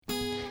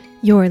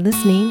You're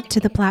listening to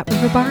the Platte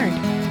River Bard.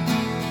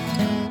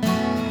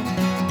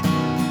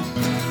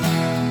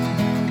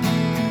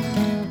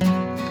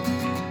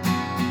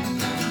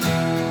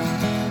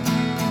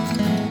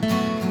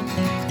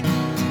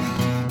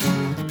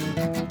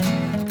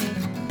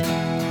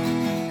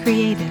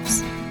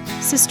 Creatives,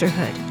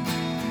 sisterhood,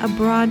 a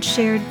broad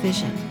shared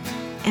vision,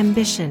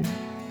 ambition,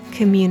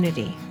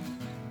 community.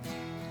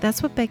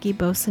 That's what Becky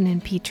Boson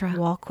and Petra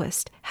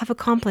Wahlquist have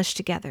accomplished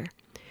together.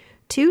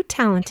 Two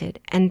talented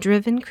and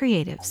driven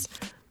creatives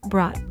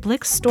brought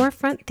Blix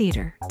Storefront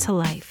Theater to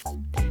life.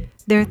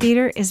 Their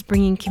theater is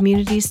bringing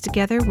communities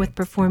together with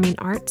performing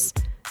arts,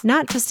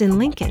 not just in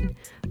Lincoln,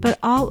 but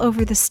all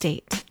over the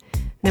state.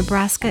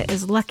 Nebraska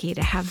is lucky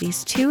to have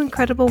these two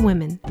incredible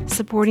women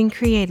supporting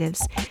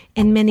creatives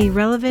in many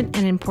relevant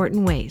and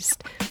important ways.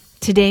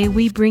 Today,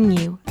 we bring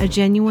you a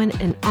genuine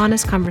and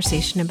honest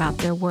conversation about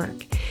their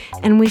work,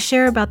 and we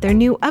share about their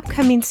new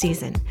upcoming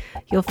season.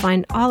 You'll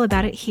find all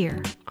about it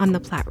here on the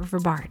Platte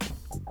River Bard.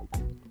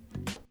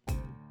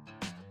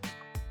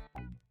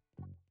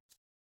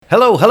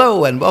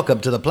 Hello, and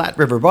welcome to the Platte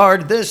River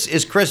Bard. This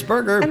is Chris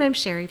Berger. And I'm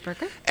Sherry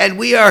Berger. And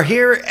we are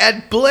here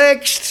at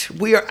Blixt.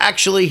 We are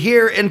actually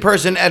here in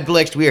person at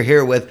Blixt. We are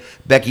here with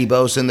Becky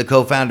Boson, the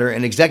co-founder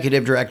and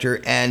executive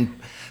director, and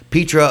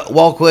Petra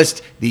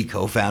Wahlquist, the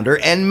co-founder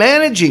and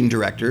managing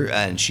director,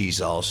 and she's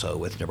also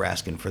with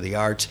Nebraskan for the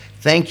Arts.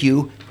 Thank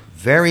you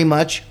very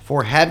much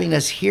for having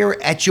us here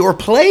at your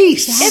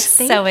place. Yes,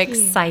 it's so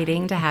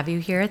exciting to have you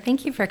here.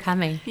 Thank you for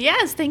coming.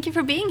 Yes, thank you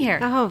for being here.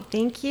 Oh,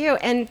 thank you.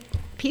 And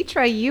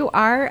Petra, you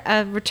are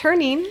a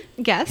returning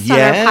guest on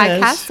our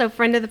podcast, so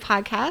friend of the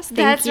podcast. Thank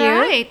you. That's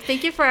right.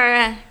 Thank you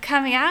for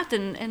coming out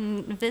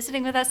and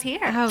visiting with us here.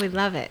 Oh, we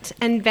love it.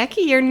 And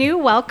Becky, you're new.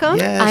 Welcome.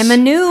 Yes. I'm a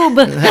noob.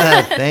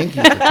 Thank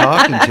you for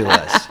talking to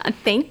us.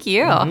 Thank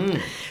you.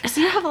 Mm-hmm.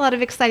 So you have a lot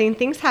of exciting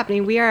things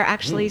happening. We are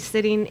actually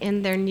sitting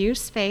in their new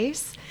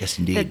space. Yes,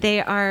 indeed. That they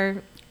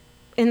are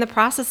in the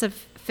process of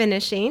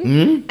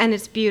finishing, and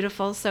it's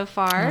beautiful so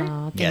far.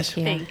 Oh, Yes.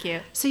 Thank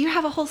you. So you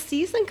have a whole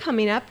season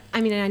coming up.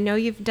 I mean, I know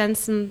you've done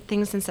some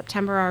things in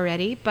September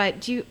already,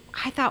 but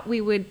I thought we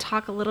would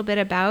talk a little bit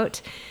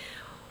about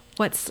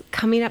what's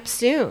coming up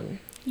soon.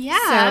 Yeah,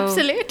 So-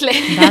 absolutely.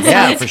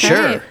 Yeah, for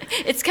sure.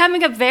 It's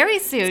coming up very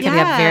soon.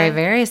 Coming up very,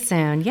 very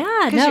soon. Yeah,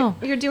 'Cause no.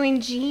 you're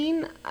doing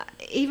Gene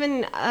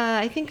even,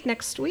 I think,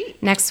 next week.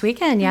 Next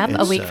weekend, yep.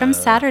 A It's, week from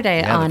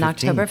Saturday yeah, the on 15th.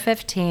 October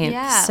 15th.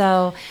 Yeah.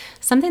 So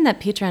something that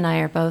Petra and I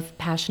are both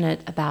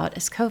passionate about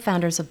as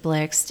co-founders of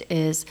Blixt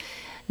is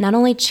not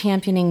only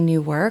championing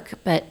new work,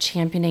 but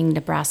championing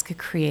Nebraska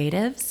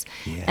creatives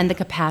and the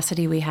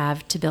capacity we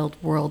have to build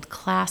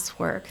world-class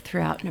work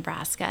throughout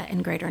Nebraska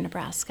and greater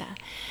Nebraska.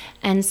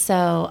 And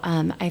so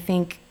I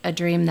think a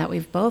dream that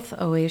we've both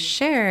always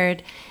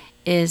shared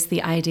is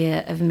the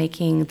idea of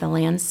making the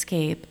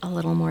landscape a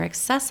little more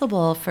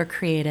accessible for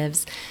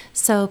creatives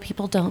so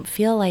people don't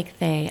feel like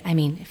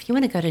if you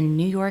want to go to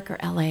New York or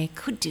LA,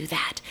 could do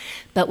that.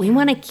 But we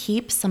want to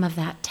keep some of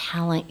that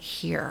talent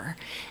here.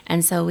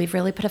 And so we've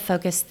really put a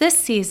focus this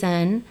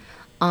season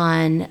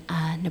on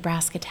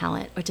Nebraska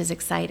talent, which is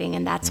exciting.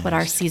 And that's what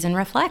our season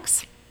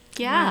reflects.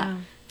 Yeah. Wow.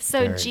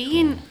 So Very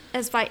Gene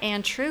is by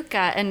Ann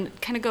Truca,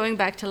 and kind of going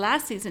back to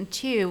last season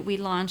too, we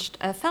launched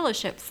a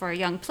fellowship for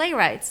young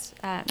playwrights,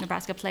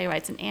 Nebraska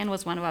playwrights, and Ann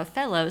was one of our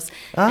fellows.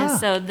 And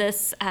so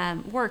this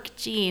work,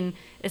 Gene,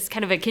 is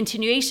kind of a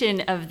continuation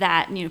of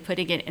that,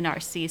 putting it in our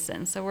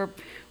season. So we're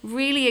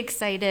really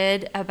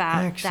excited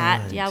about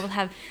that. Excellent. Yeah, we'll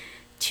have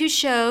 2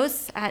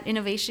 shows at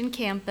Innovation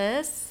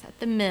Campus at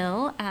the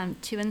Mill,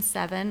 2 and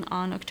 7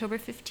 on October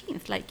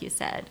 15th, like you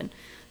said. And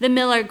the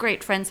Mill are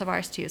great friends of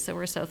ours too, so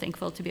we're so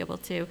thankful to be able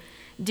to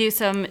do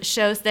some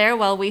shows there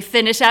while we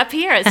finish up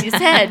here, as you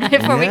said,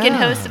 before we can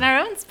host in our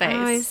own space.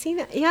 Oh, I've seen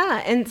it.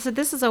 Yeah, and so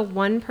this is a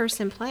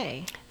one-person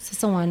play. This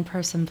is a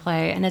one-person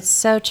play, and it's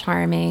so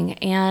charming.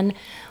 Anne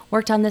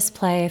worked on this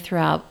play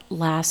throughout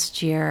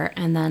last year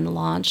and then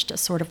launched a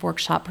sort of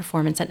workshop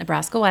performance at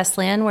Nebraska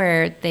Wesleyan,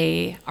 where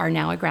they are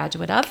now a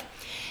graduate of.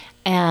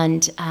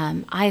 And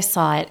I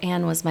saw it.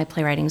 Anne was my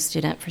playwriting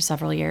student for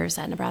several years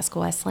at Nebraska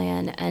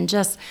Wesleyan and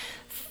just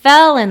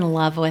fell in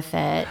love with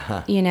it.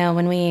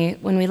 When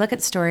we look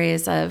at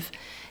stories of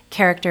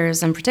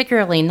characters, and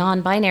particularly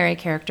non-binary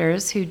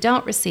characters who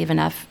don't receive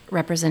enough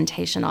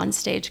representation on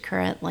stage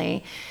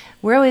currently,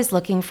 we're always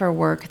looking for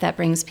work that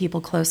brings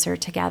people closer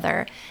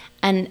together.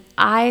 And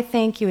I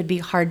think you would be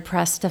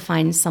hard-pressed to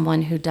find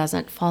someone who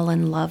doesn't fall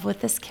in love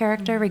with this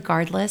character,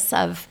 regardless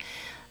of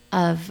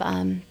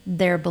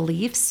their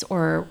beliefs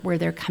or where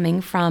they're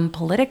coming from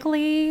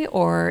politically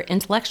or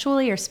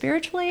intellectually or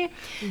spiritually.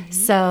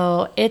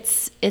 So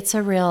it's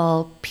a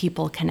real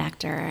people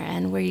connector,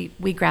 and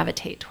we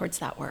gravitate towards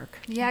that work.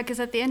 Yeah,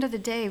 because at the end of the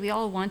day, we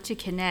all want to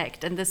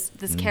connect, and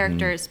this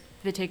character is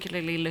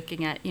particularly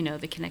looking at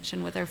the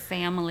connection with our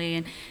family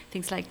and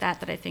things like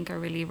that I think are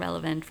really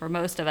relevant for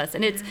most of us.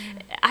 And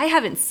I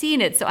haven't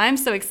seen it, so I'm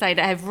so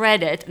excited. I've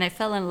read it and I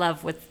fell in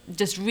love with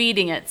just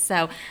reading it,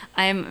 so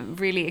I'm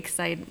really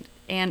excited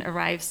Anne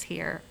arrives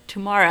here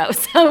tomorrow.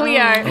 So we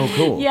are. Oh,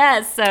 cool.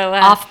 Yes. So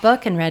Off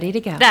book and ready to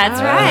go. That's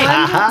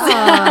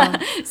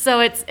right. So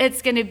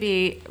it's going to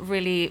be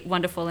really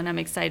wonderful, and I'm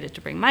excited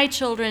to bring my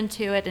children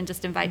to it and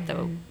just invite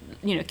the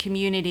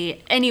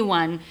community.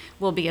 Anyone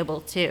will be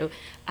able to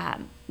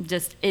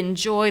just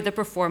enjoy the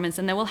performance,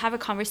 and then we'll have a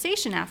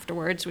conversation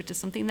afterwards, which is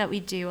something that we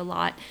do a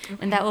lot,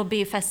 and that will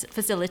be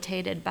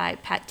facilitated by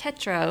Pat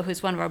Tetro,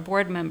 who's one of our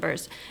board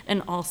members,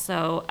 and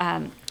also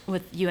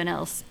with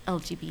UNL's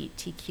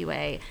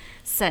LGBTQA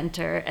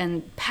Center,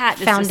 and Pat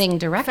is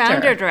Founder,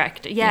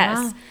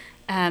 yes.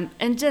 Yeah.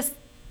 And just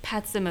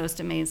Pat's the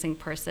most amazing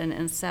person,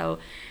 and so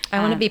I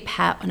want to be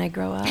Pat when I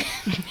grow up.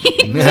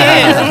 We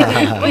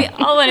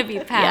all want to be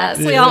Pat. Yes,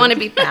 we all want to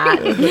be Pat.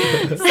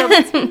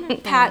 So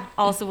Pat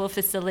also will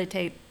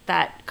facilitate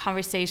that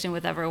conversation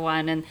with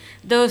everyone, and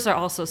those are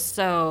also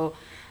so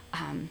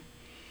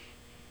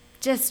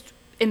just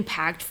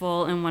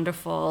impactful and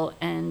wonderful,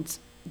 and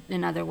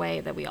another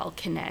way that we all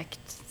connect.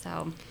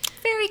 So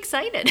very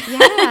excited.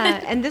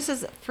 Yeah, and this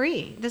is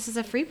free. This is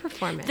a free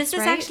performance. This is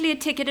right? actually a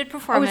ticketed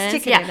performance. Oh, it's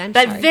ticketed. Yeah, I'm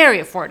but sorry. very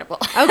affordable.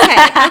 Okay.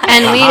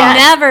 And we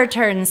never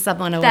turn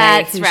someone away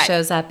That's who right.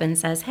 shows up and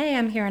says, "Hey,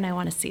 I'm here and I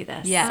want to see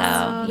this." Yeah.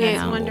 Oh, So, you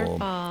that's know.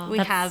 wonderful. We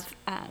have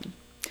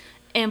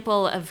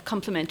ample of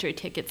complimentary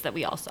tickets that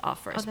we also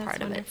offer as that's part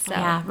of it. wonderful. So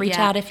Yeah, reach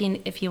out if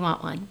you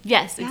want one.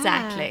 Yes, Yeah.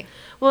 exactly.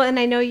 Well, and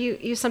I know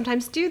you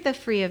sometimes do the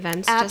free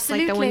events, just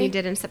like the one Absolutely. you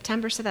did in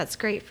September, so that's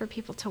great for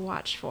people to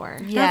watch for.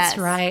 Yes. That's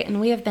right. And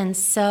we have been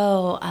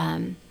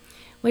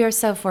we are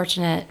so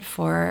fortunate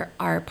for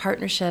our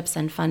partnerships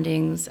and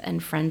fundings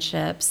and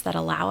friendships that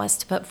allow us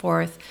to put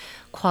forth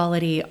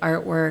quality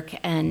artwork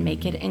and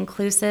make it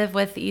inclusive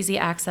with easy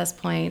access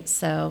points.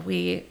 So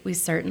we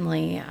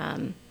certainly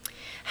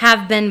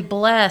have been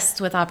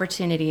blessed with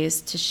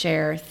opportunities to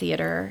share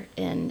theater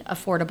in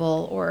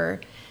affordable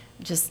or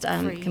just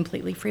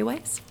completely free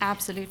ways.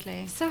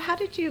 Absolutely. So how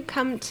did you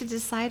come to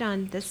decide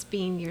on this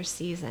being your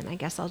season? I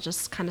guess I'll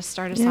just kind of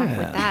start us off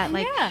with that.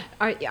 Like, Yeah.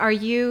 are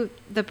you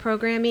the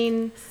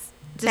programming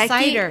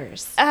Becky-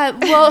 deciders?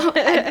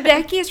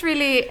 Becky is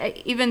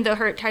really, even though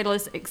her title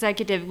is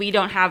executive, we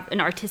don't have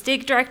an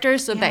artistic director.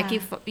 So Becky,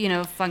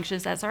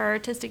 functions as our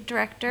artistic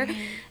director,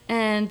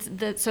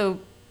 and so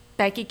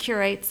Becky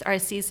curates our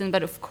season.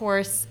 But of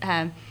course,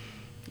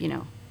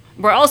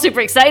 we're all super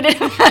excited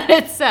about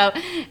it. So,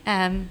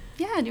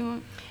 do you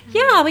want?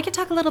 Yeah, we could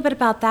talk a little bit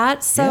about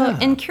that. So, Yeah.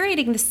 in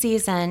curating the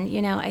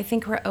season, I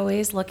think we're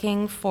always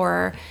looking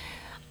for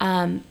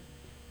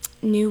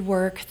new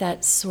work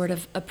that sort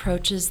of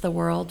approaches the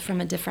world from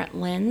a different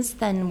lens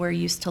than we're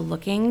used to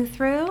looking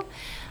through.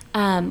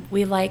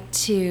 We like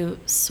to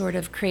sort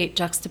of create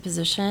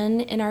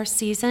juxtaposition in our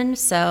season.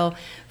 So,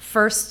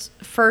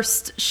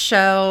 first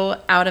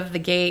show out of the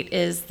gate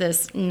is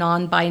this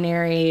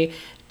non-binary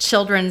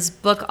children's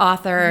book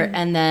author,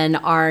 and then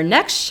our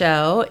next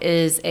show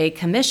is a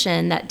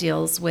commission that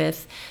deals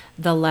with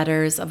the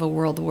letters of a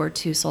World War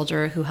II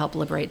soldier who helped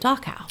liberate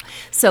Dachau.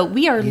 So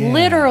we are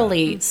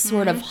literally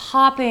sort of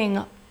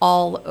hopping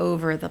all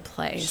over the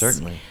place.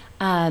 Certainly.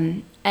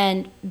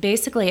 And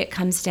basically it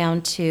comes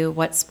down to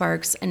what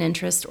sparks an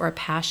interest or a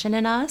passion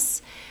in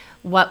us,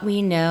 what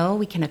we know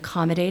we can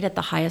accommodate at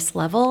the highest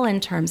level in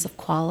terms of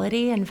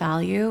quality and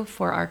value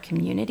for our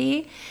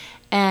community,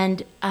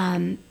 and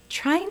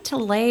trying to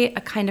lay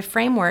a kind of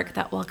framework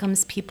that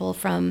welcomes people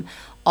from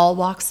all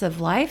walks of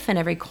life and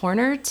every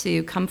corner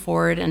to come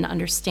forward and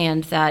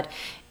understand that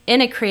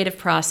in a creative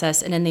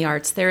process and in the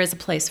arts, there is a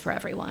place for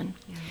everyone.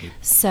 Yeah.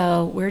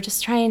 So we're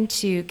just trying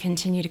to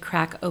continue to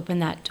crack open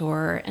that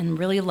door and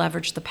really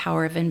leverage the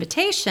power of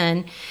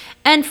invitation.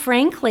 And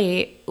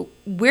frankly,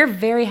 we're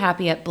very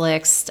happy at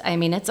Blixt. I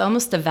mean, it's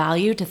almost a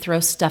value to throw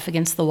stuff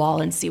against the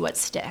wall and see what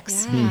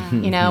sticks.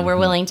 Yeah. We're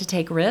willing to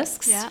take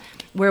risks. Yeah.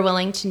 We're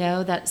willing to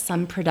know that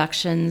some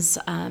productions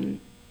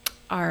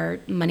are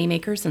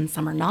moneymakers and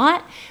some are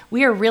not.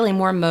 We are really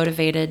more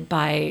motivated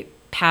by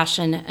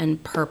passion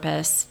and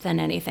purpose than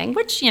anything,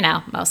 which,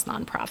 most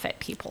nonprofit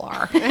people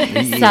are.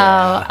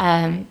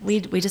 So we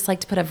just like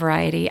to put a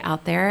variety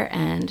out there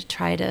and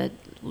try to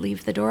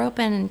leave the door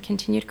open and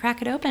continue to crack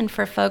it open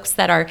for folks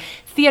that are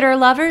theater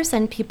lovers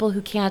and people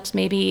who can't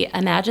maybe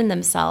imagine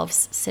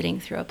themselves sitting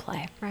through a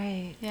play.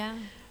 Right. Yeah.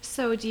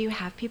 So do you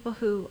have people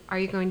are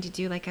you going to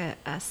do like a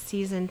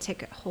season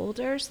ticket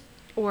holders,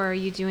 or are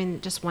you doing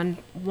just one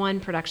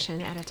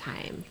production at a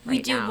time right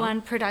We do now?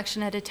 one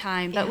production at a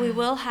time, but we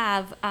will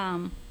have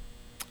an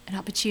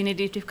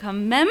opportunity to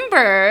become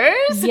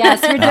members.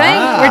 Yes, we're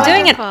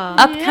doing an Wonderful.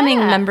 upcoming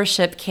Yeah.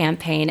 membership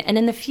campaign, and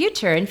in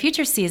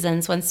future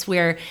seasons, once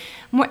we're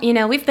more,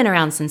 we've been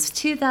around since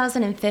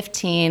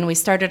 2015. We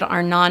started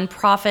our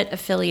nonprofit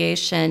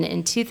affiliation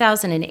in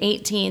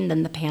 2018.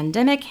 Then the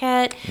pandemic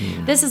hit.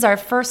 This is our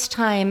first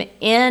time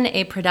in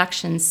a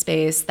production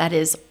space that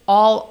is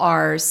all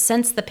ours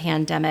since the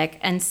pandemic.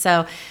 And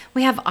so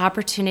we have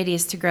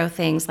opportunities to grow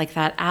things like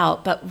that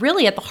out. But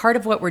really at the heart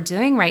of what we're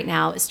doing right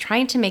now is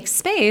trying to make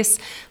space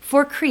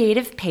for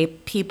creative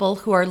people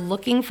who are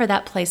looking for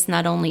that place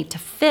not only to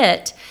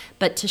fit,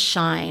 but to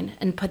shine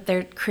and put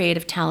their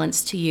creative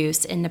talents to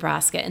use in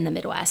Nebraska, in the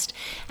Midwest.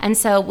 And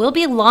so we'll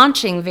be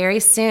launching very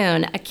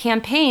soon a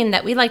campaign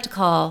that we like to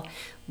call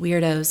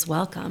Weirdos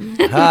Welcome.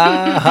 I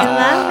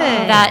love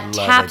it. That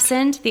taps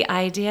into the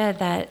idea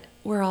that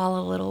we're all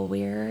a little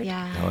weird.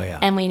 Yeah. Oh, yeah.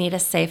 And we need a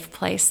safe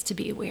place to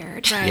be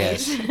weird. Right.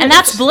 Yes. And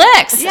that's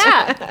Blixt.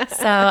 Yeah.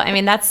 So, I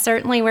mean, that's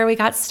certainly where we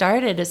got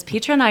started, is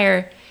Petra and I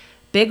are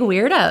big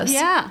weirdos.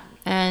 Yeah.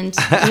 And,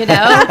 you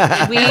know,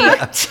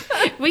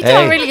 We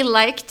don't really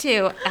like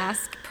to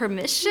ask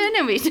permission,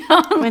 and we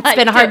don't. it's like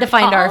been hard to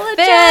find our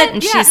apologize. fit,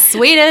 and Yeah. she's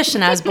Swedish,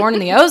 and I was born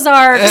in the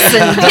Ozarks,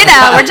 and, you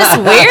know, we're just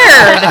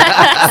weird.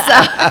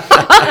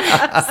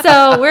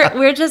 So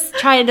we're just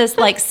trying to,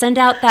 like, send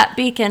out that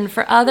beacon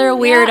for other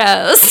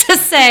weirdos to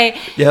say,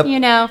 Yep. you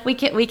know, we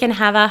can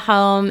have a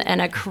home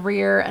and a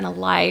career and a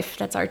life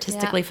that's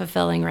artistically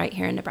fulfilling right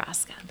here in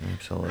Nebraska.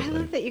 Absolutely. I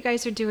love that you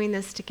guys are doing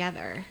this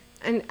together.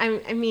 And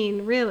I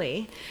mean,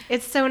 really,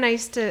 it's so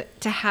nice to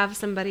have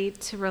somebody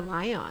to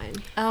rely on.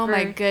 Oh for-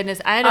 my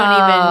goodness, I don't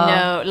even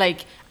know.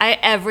 Like,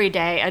 every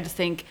day I just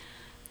think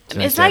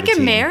nice it's to have like a a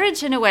team.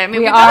 marriage in a way. I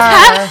mean, We we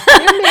are.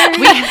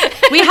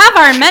 We have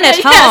our men at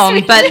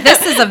home, but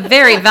this is a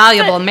very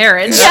valuable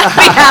marriage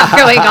we have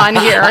going on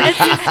here.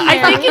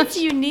 I think it's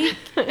unique,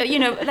 you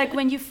know, like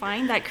when you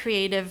find that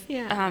creative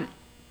Yeah.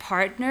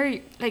 partner,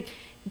 like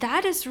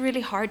that is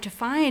really hard to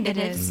find, and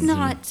it's is.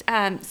 not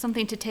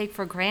something to take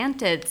for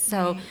granted.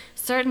 So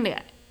certainly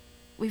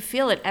we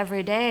feel it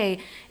every day.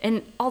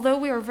 And although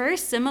we are very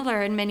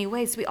similar in many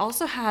ways, we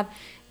also have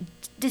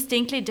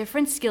distinctly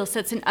different skill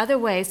sets in other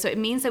ways. So it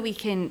means that we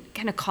can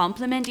kind of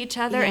complement each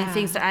other and Yeah.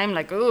 things that I'm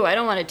like, oh, I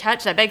don't want to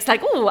touch that. Beck's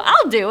like, oh,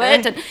 I'll do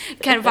it, and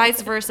kind of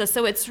vice versa.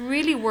 So it's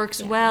really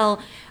works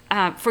well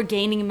for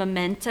gaining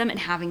momentum and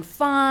having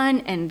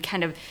fun and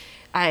kind of,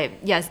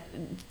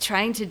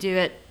 trying to do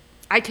it.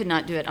 I could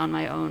not do it on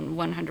my own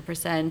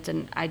 100%,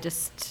 and I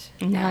just...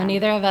 No,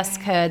 neither of us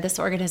could. This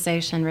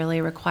organization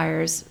really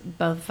requires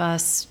both of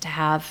us to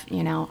have,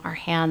 you know, our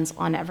hands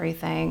on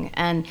everything.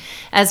 And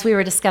as we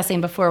were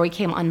discussing before we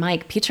came on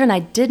mic, Petra and I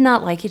did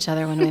not like each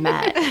other when we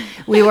met.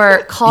 We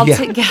were called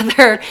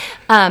together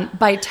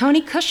by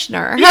Tony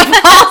Kushner,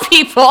 of all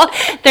people.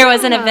 There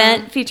was an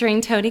event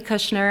featuring Tony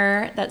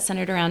Kushner that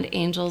centered around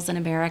Angels in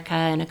America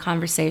and a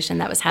conversation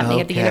that was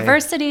happening at the Okay.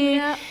 university.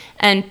 Yeah.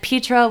 And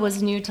Petra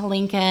was new to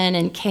Lincoln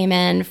and came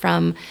in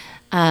from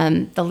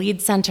the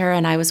Lead Center,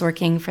 and I was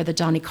working for the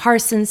Johnny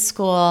Carson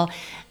School.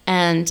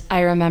 And I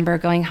remember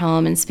going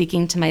home and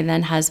speaking to my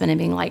then husband and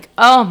being like,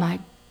 oh my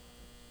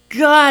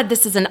God,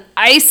 this is an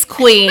ice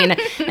queen.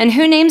 And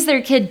who names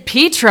their kid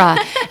Petra?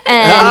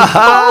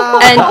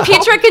 And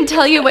Petra can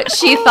tell you what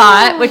she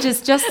thought, which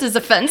is just as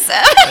offensive.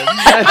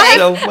 That's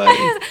so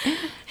funny.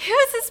 Who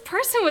is this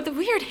person with the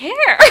weird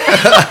hair?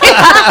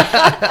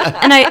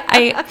 And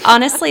I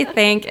honestly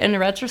think, in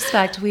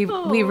retrospect, we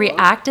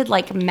reacted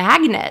like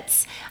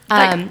magnets.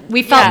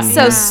 We felt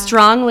so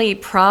strongly,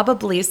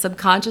 probably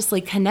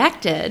subconsciously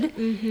connected,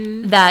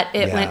 that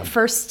it went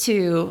first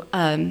to.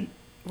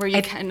 Where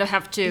you kind of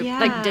have to Yeah.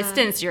 like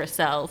distance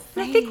yourself.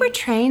 I think we're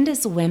trained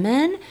as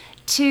women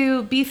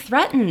to be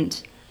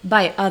threatened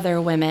by other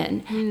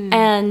women,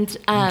 and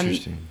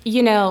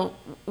you know,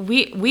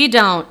 we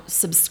don't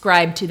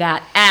subscribe to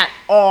that at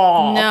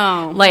all.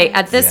 No. Like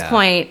at this Yeah.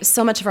 point,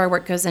 so much of our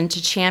work goes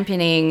into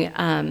championing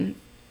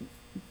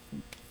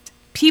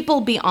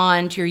people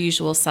beyond your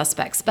usual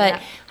suspects. But Yeah.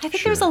 I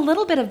think there's a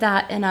little bit of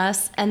that in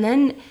us. And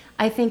then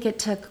I think it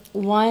took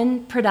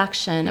one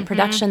production, a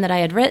production that I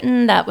had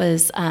written that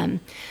was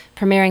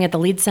premiering at the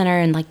Lead Center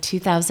in like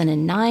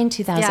 2009,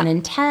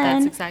 2010.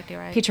 that's exactly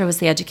right. Petra was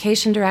the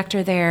education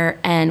director there,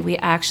 and we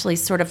actually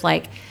sort of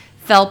like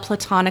fell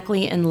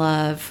platonically in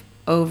love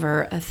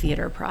over a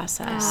theater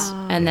process.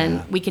 And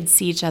then we could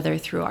see each other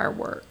through our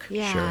work.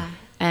 Yeah. Sure.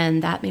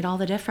 And that made all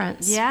the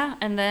difference. Yeah,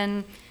 and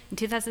then in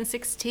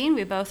 2016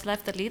 we both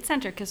left the Lead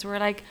Center because we're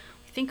like,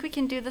 we think we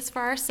can do this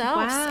for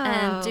ourselves Wow.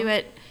 and do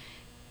it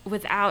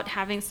without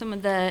having some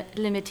of the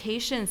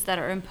limitations that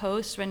are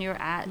imposed when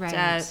you're at Right.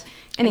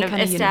 Any kind of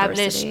kind of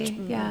established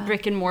university, yeah.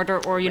 brick and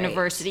mortar or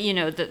university. You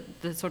know,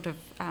 the sort of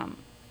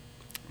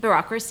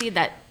bureaucracy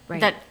that Right.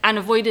 that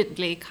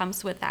unavoidably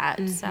comes with that.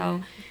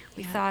 So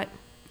we thought,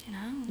 you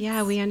know,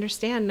 Yeah, we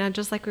understand. Now,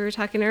 just like we were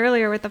talking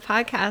earlier with the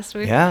podcast,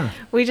 Yeah.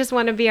 we just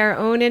want to be our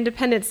own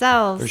independent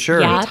selves. For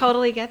sure. Yeah. We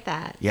totally get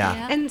that. Yeah.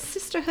 Yeah. And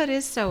sisterhood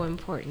is so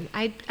important.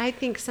 I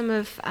think some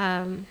of,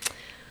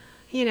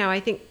 I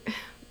think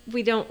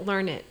we don't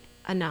learn it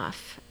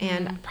enough.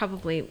 And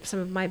probably some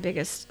of my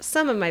biggest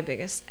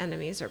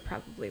enemies are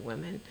probably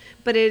women.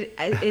 But it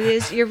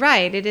is, you're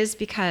right, it is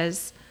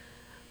because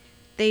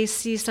they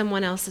see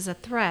someone else as a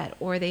threat,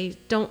 or they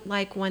don't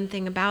like one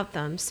thing about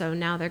them, so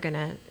now they're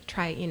gonna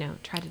try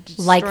to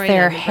destroy Like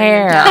their them and bring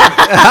them hair, down.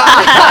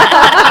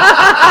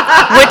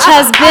 which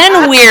has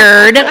been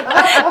weird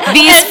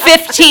these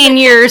 15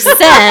 years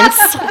since.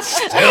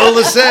 Still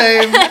the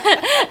same.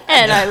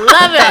 And I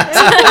love it.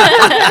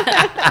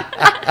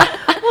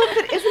 Well,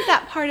 but isn't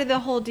that part of the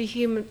whole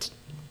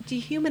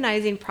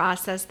dehumanizing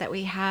process that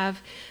we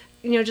have,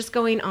 just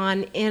going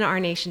on in our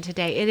nation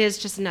today? It is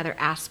just another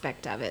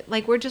aspect of it.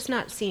 Like, we're just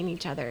not seeing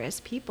each other as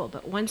people.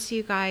 But once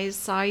you guys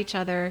saw each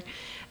other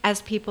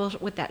as people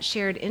with that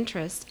shared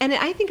interest, and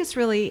I think it's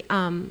really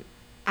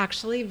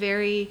actually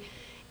very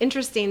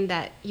interesting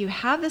that you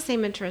have the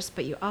same interest,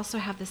 but you also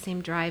have the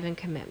same drive and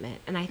commitment.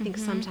 And I think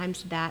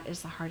sometimes that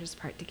is the hardest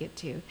part to get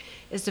to,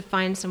 is to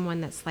find someone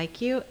that's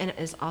like you and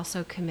is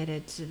also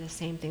committed to the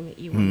same thing that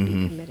you want to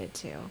be committed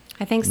to.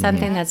 I think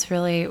something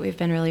we've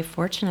been really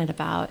fortunate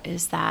about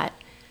is that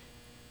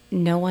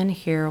no one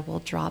here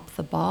will drop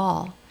the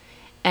ball.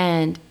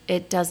 And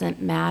it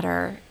doesn't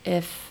matter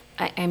if,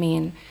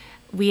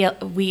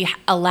 we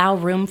allow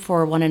room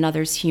for one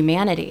another's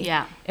humanity.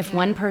 Yeah. If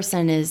one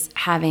person is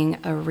having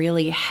a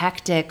really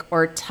hectic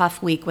or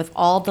tough week with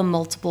all the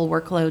multiple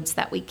workloads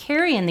that we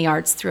carry in the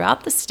arts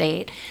throughout the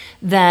state,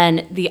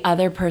 then the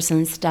other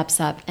person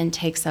steps up and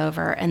takes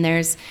over. And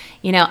there's,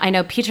 I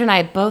know Petra and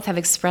I both have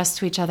expressed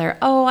to each other,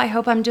 oh, I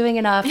hope I'm doing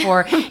enough.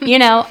 Or,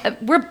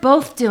 we're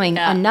both doing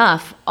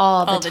enough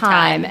all the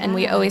time. And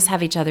we always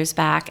have each other's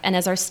back. And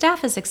as our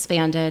staff has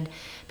expanded,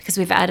 because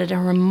we've added a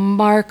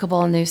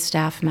remarkable new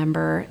staff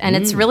member. And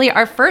it's really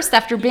our first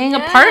after being a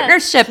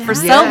partnership for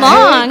so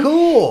long. Very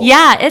cool.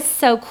 Yeah, it's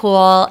so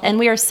cool. And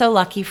we are so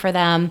lucky for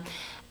them.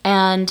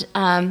 And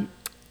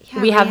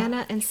we have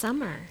Rihanna and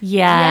Summer.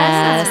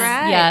 Yes, that's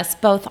right. yes,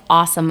 both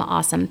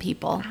awesome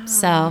people.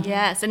 So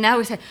Yes, and now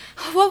we say,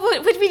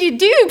 what did we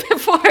do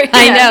before?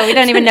 I know, we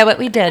don't even know what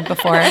we did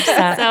before. So,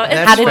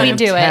 how did we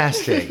do it?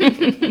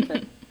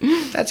 Fantastic.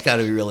 That's got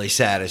to be really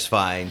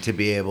satisfying to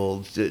be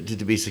able to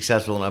be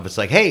successful enough. It's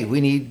like, hey,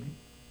 we need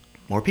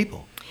more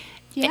people.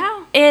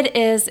 Yeah. It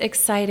is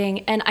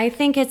exciting, and I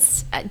think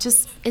it's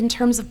just in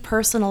terms of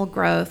personal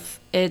growth,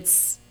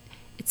 it's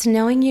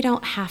knowing you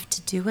don't have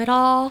to do it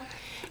all.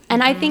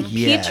 And I think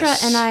Yes. Petra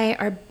and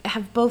I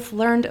have both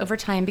learned over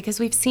time, because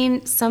we've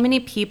seen so many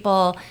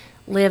people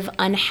live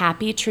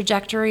unhappy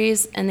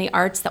trajectories in the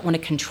arts that want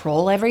to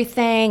control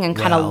everything and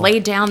kind Well, of lay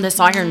down this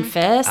iron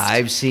fist.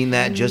 I've seen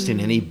that just in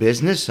any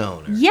business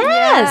owner.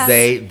 Yes.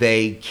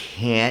 They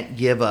can't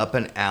give up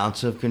an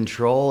ounce of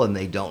control, and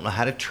they don't know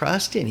how to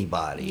trust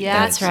anybody. Yeah,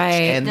 That's right.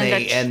 And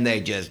And they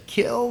just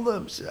kill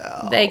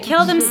themselves. They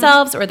kill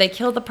themselves, or they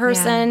kill the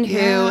person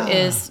Yeah. who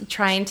is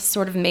trying to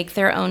sort of make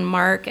their own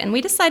mark. And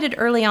we decided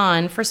early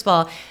on, first of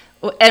all,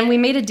 and we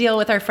made a deal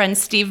with our friend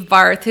Steve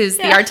Barth, who's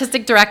the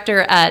artistic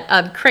director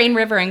at Crane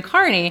River in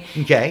Kearney.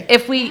 Okay.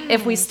 If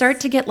we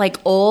start to get like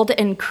old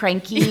and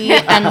cranky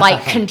and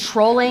like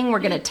controlling, we're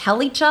gonna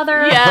tell each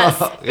other.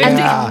 Yes.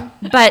 Yeah.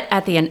 But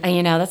at the end,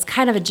 that's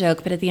kind of a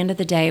joke, but at the end of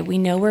the day, we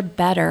know we're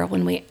better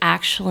when we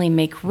actually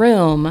make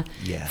room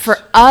Yes. for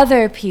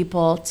other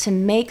people to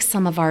make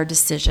some of our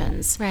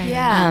decisions. Right.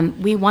 Yeah.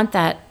 We want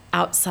that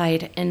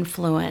outside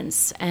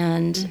influence,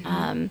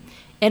 and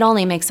it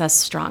only makes us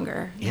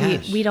stronger.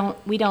 Yes. We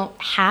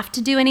don't have to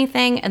do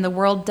anything, and the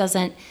world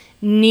doesn't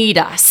need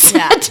us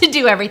Yeah. to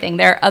do everything.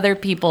 There are other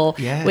people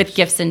Yes. with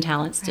gifts and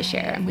talents to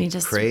share. And we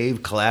just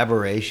Crave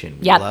collaboration.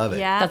 We Yep. love it.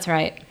 Yeah. That's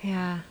right.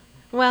 Yeah.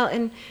 Well,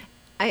 and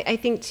I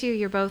think too,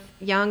 you're both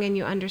young and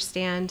you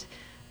understand,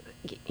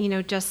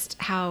 just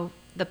how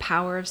the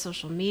power of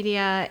social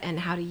media and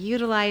how to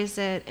utilize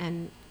it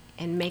and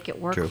make it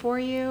work True. for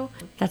you.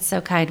 That's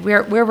so kind.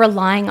 We're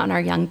relying on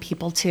our young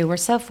people too. We're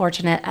so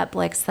fortunate at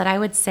Blix that I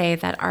would say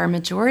that our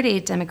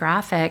majority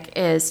demographic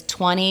is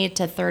 20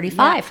 to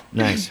 35.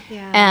 Nice.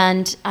 Yeah.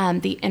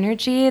 And the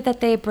energy that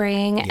they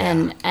bring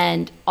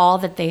and all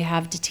that they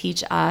have to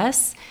teach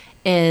us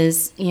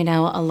is,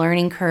 a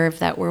learning curve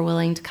that we're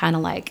willing to kind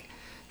of like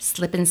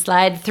slip and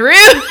slide through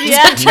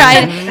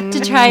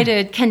to try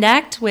to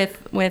connect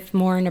with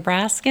more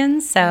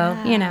Nebraskans. So,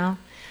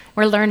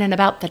 we're learning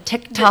about the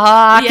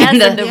TikTok Yes,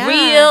 and and the the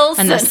reels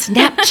and the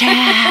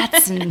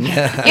Snapchats and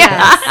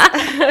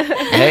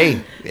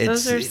Hey,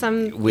 Those are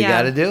some- we yeah.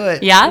 got to do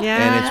it. Yeah. Yeah.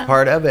 And it's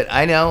part of it.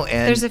 I know.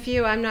 And There's a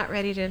few I'm not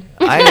ready to.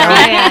 I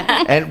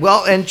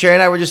know. and Sherry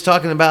and I were just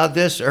talking about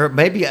this, or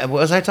maybe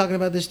was I talking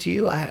about this to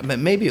you?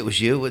 Maybe it was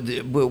you.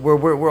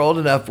 We're old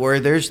enough where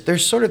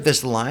there's sort of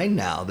this line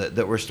now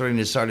that we're starting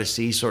to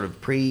see sort of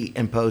pre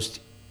and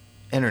post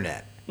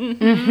internet.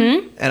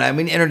 Mm-hmm. And I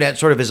mean, internet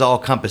sort of is all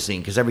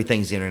encompassing because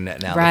everything's the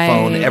internet now. Right. The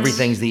phone,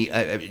 everything's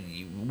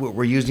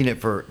we're using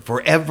it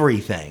for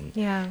everything.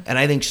 Yeah. And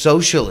I think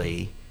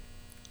socially,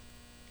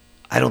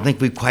 I don't think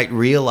we've quite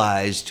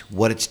realized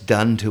what it's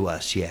done to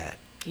us yet.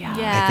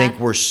 Yeah. I think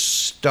we're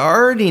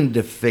starting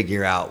to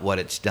figure out what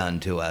it's done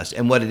to us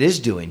and what it is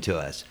doing to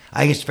us.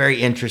 I think it's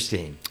very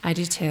interesting. I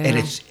do too.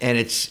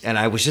 And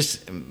I was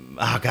just,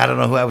 oh God, I don't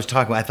know who I was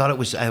talking about. I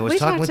was We talking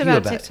talked with you about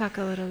about TikTok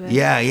a little bit.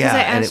 Yeah, yeah. Because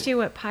I and asked you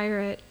what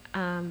pirate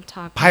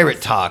talk. Pirate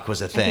was. talk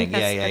was a thing. I think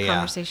that's yeah. the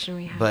conversation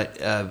we had.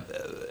 But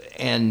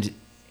and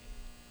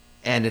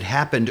it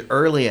happened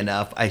early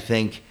enough, I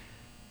think,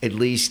 at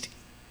least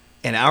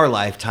in our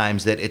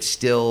lifetimes, that it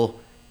still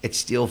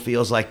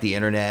feels like the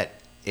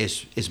internet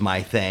is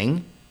my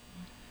thing.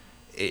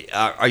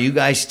 Are you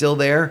guys still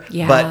there?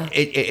 Yeah. But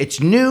it's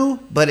new,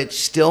 but it's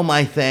still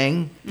my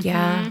thing.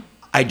 Yeah.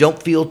 I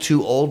don't feel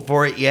too old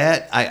for it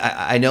yet.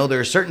 I know there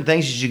are certain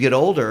things as you get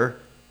older,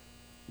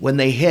 when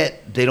they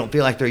hit, they don't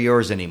feel like they're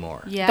yours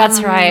anymore. Yeah,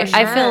 That's right. for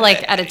I sure. feel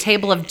like at a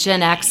table of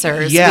Gen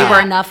Xers, Yeah. we were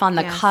enough on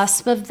the Yes.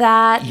 cusp of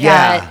that.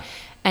 Yeah. that-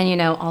 and, you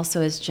know,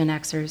 also as Gen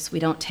Xers, we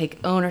don't take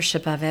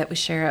ownership of it. We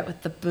share it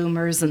with the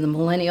boomers and the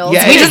millennials.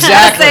 Yeah, we just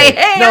exactly. say,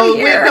 hey, no, I'm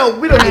here.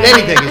 we don't get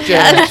anything as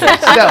Gen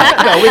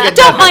Xers. No, we get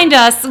Don't nothing. mind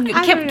us. don't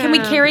Can we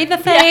know. carry the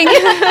thing?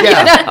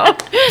 Yeah.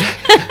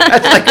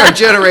 That's like our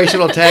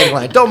generational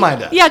tagline. Don't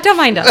mind us. Yeah, don't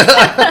mind us.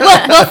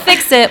 we'll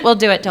fix it. We'll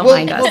do it. Don't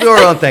mind us. We'll do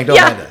our own thing. Don't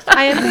Yeah. mind us.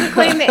 I am going to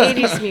claim the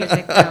 80s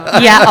music, though.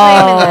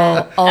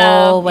 Yeah,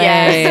 always.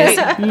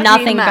 yes.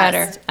 Nothing We must.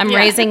 better. I'm Yeah.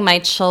 raising my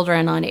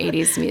children on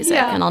 80s music,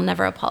 Yeah. and I'll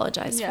never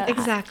apologize for Yeah. that.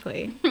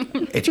 Exactly.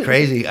 It's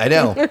crazy. I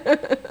know.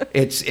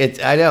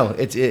 I know.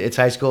 It's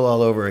high school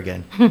all over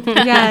again.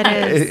 Yeah,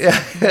 it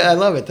is. I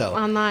love it though.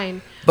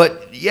 Online.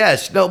 But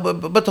yes, no,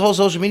 but the whole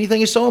social media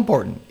thing is so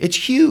important.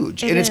 It's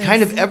huge, It and it's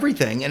kind is. of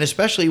everything, and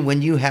especially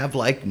when you have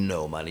like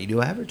no money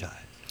to advertise.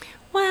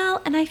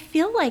 Well, and I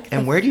feel like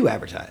And where do you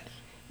advertise?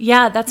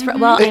 yeah, that's right.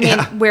 Well, I mean,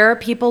 Yeah. where are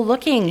people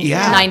looking?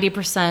 Yeah.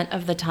 90%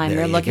 of the time There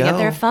they're you looking at go.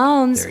 their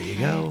phones. There you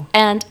go.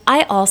 And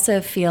I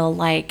also feel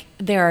like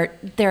there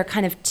are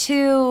kind of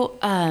two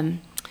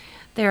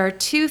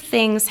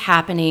things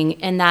happening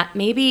in that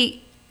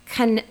maybe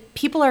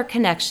people are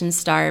connection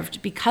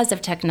starved because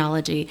of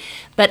technology,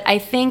 but I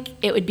think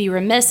it would be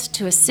remiss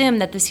to assume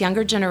that this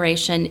younger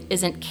generation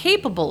isn't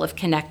capable of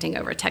connecting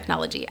over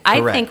technology. I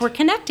Correct. think we're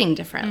connecting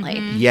differently.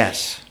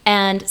 Yes.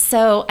 And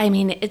so, I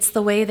mean, it's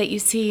the way that you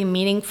see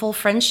meaningful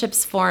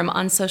friendships form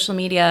on social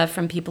media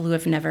from people who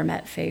have never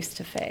met face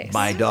to face.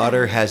 My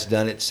daughter has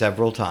done it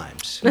several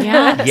times.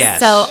 Yeah. Yes.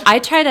 So I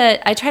try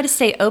to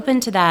stay open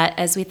to that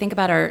as we think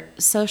about our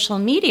social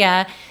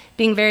media,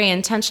 being very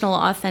intentional,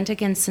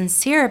 authentic, and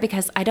sincere,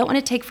 because I don't want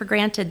to take for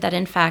granted that,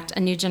 in fact, a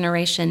new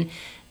generation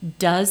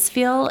does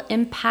feel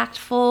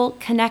impactful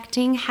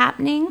connecting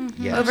happening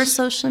Yes. over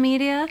social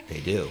media.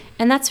 They do.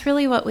 And that's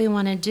really what we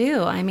want to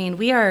do. I mean,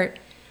 we are,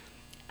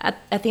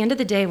 at the end of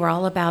the day, we're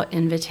all about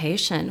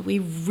invitation.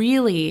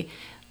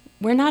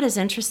 We're not as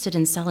interested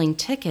in selling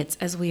tickets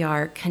as we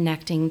are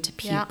connecting to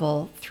Yeah.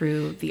 people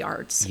through the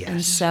arts. And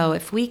Yes. so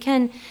if we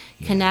can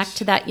connect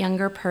to that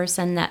younger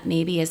person that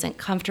maybe isn't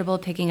comfortable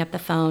picking up the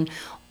phone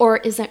or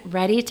isn't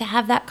ready to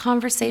have that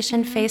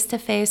conversation face to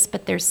face,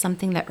 but there's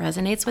something that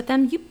resonates with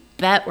them, you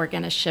bet we're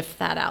going to shift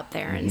that out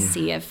there and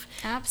see if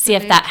that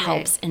Absolutely.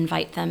 helps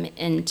invite them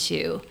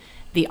into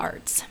the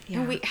arts.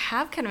 And we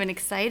have kind of an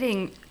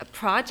exciting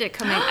project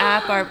coming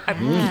up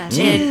Yes.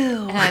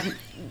 in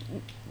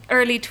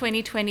early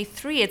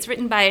 2023. It's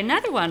written by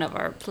another one of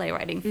our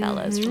playwriting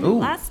fellows from Ooh.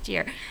 last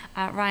year,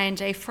 Ryan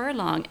J.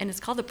 Furlong, and it's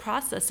called The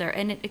Processor,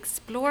 and it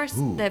explores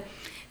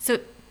so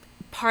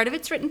part of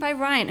it's written by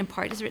Ryan and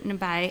part is written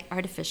by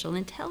artificial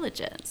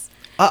intelligence.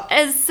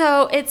 And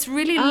so it's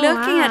really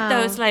looking at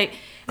wow. those like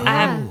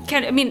kind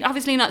of, I mean,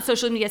 obviously not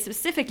social media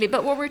specifically,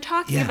 but what we're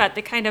talking Yeah. about,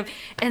 the kind of,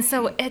 and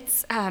so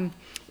it's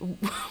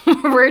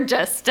we're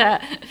just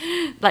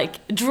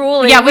like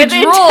drooling. Yeah, we with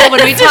it. drool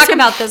when we talk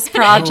about this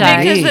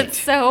project. because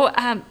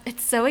Right.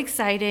 it's so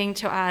exciting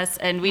to us,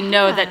 and we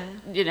know that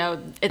it's,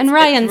 And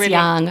Ryan's it's really,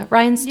 young.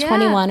 Ryan's Yeah.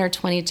 21 or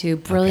 22,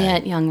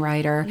 brilliant young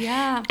writer.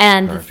 Yeah.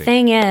 And Perfect. the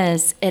thing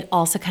is, it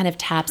also kind of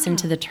taps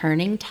into the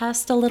Turing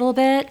test a little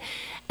bit.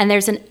 And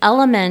there's an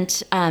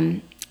element,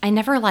 I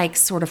never like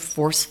sort of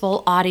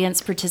forceful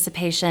audience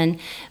participation,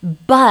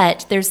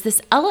 but there's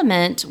this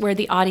element where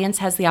the audience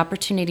has the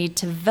opportunity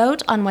to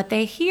vote on what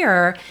they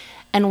hear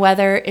and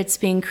whether it's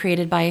being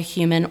created by a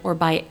human or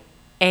by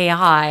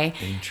AI.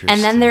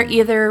 And then they're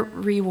either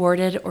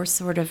rewarded or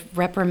sort of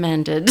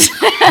reprimanded,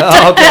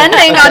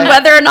 depending on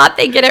whether or not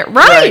they get it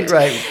right.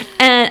 Right.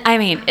 And I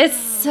mean, it's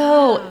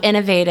so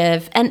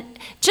innovative. And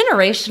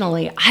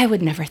generationally, I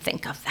would never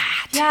think of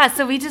that. Yeah,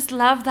 so we just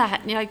love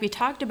that. Like we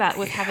talked about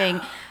with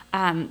having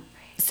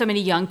so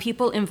many young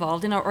people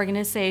involved in our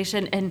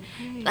organization, and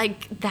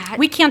like that.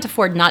 We can't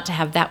afford not to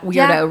have that weirdo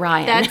Yeah,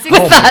 Ryan that's with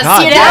Oh my us.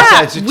 God, you know? yes,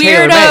 that's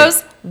tailor-made.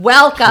 Weirdos,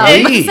 welcome.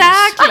 Jeez.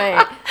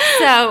 Exactly.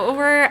 So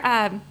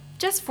we're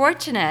just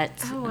fortunate.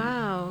 Oh,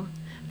 wow.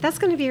 That's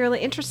going to be really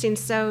interesting.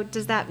 So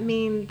does that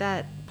mean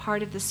that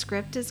part of the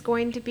script is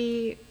going to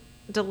be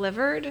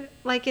delivered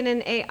like in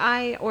an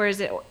AI, or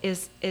is it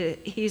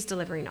he's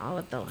delivering all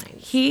of the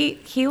lines? He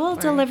will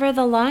deliver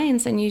the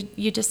lines, and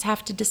you just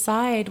have to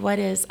decide what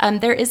is.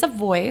 There is a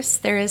voice.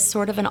 There is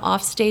sort of an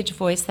offstage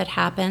voice that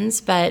happens,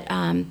 but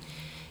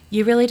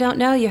you really don't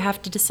know. You have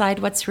to decide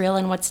what's real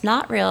and what's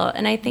not real.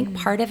 And I think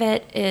part of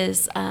it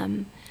is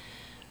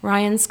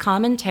Ryan's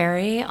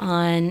commentary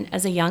on,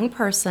 as a young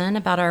person,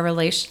 about our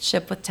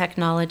relationship with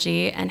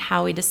technology and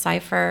how we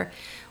decipher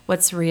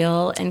what's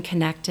real and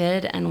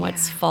connected and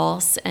what's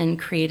false and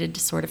created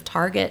to sort of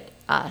target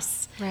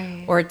us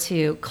Right. or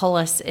to cull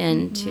us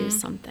into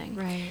something.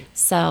 Right.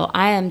 So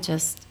I am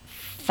just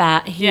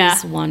he's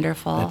Yeah.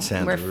 wonderful. That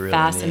sounds We're really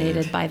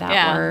fascinated neat. by that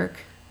Yeah. work.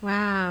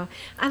 Wow.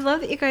 I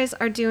love that you guys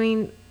are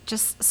doing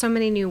just so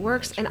many new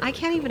works. And I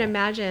can't even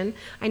imagine,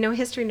 I know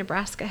History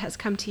Nebraska has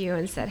come to you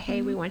and said,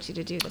 hey, we want you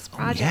to do this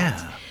project.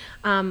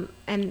 yeah.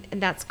 And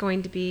that's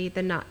going to be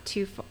the not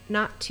too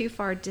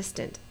far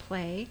distant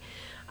play.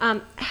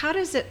 How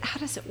does it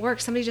work?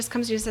 Somebody just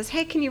comes to you and says,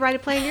 hey, can you write a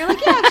play? And you're like,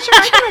 yeah, sure,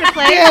 I can write a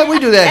play. Yeah, we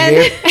do that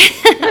here.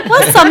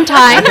 Well,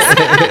 sometimes.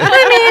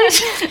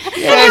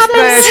 Yeah,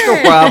 it's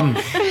no problem.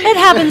 It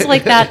happens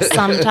like that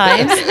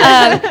sometimes.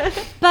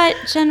 But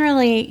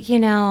generally, you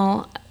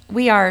know,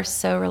 we are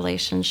so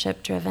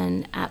relationship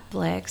driven at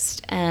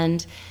Blixt,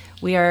 and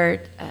we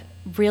are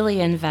really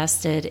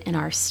invested in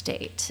our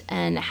state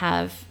and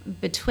have,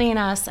 between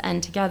us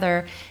and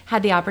together,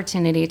 had the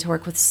opportunity to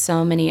work with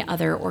so many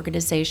other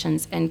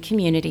organizations and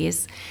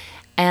communities.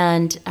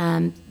 And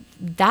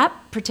that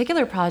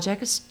particular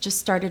project just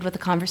started with a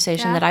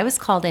conversation that I was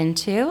called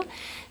into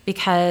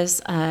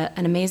because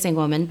an amazing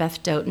woman,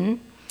 Beth Doughton,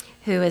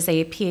 who is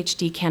a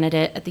PhD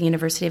candidate at the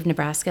University of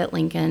Nebraska at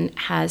Lincoln,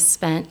 has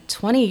spent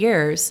 20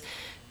 years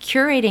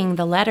curating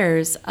the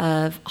letters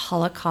of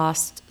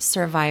Holocaust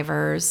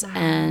survivors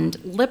and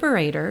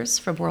liberators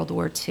from World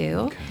War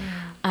II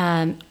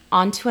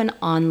onto an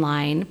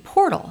online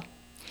portal.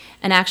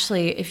 And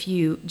actually, if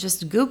you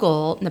just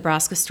Google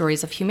Nebraska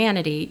Stories of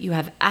Humanity, you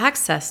have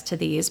access to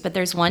these. But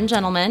there's one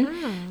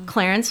gentleman,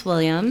 Clarence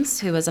Williams,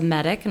 who was a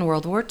medic in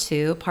World War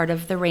II, part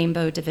of the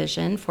Rainbow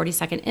Division,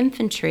 42nd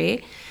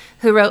Infantry,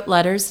 who wrote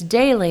letters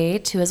daily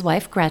to his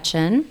wife,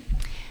 Gretchen,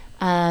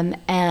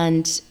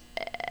 and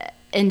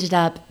ended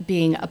up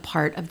being a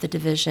part of the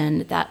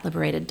division that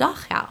liberated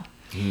Dachau.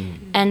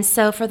 And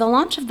so for the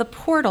launch of the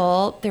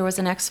portal, there was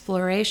an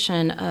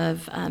exploration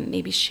of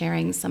maybe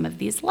sharing some of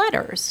these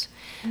letters.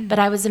 But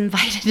I was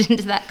invited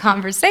into that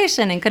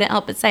conversation and couldn't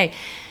help but say,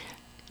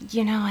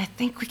 you know, I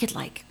think we could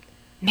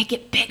make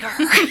it bigger.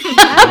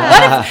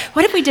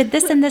 What if we did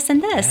this and this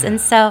and this? And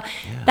so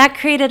that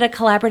created a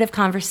collaborative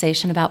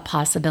conversation about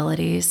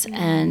possibilities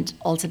and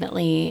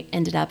ultimately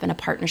ended up in a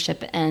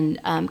partnership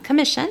and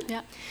commission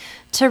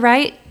to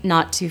write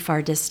Not Too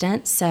Far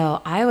Distant.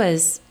 So I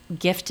was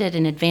gifted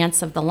in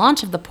advance of the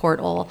launch of the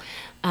portal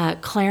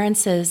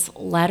Clarence's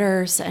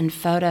letters and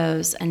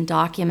photos and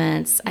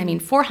documents,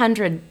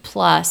 400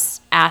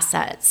 plus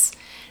assets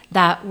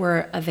that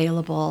were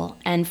available.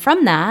 And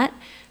from that,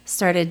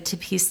 started to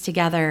piece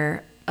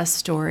together a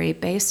story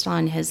based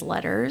on his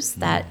letters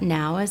that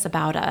now is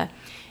about a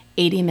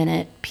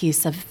 80-minute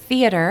piece of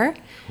theater.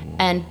 Cool.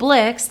 And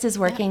Blixt is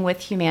working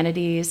with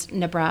Humanities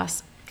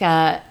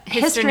Nebraska,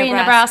 History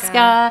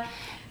Nebraska,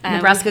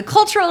 Nebraska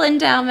Cultural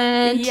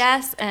Endowment.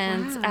 Yes,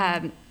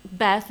 and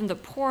Beth and the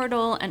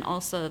portal, and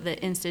also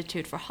the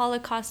Institute for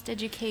Holocaust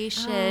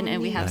Education,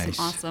 and we have some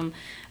awesome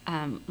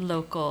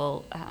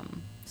local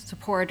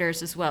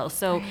supporters as well.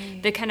 So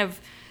they kind of,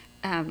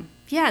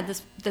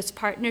 this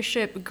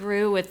partnership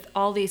grew with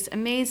all these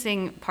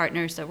amazing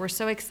partners that we're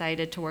so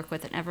excited to work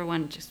with, and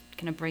everyone just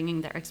kind of bringing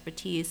their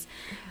expertise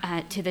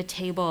to the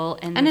table.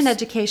 And an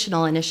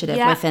educational initiative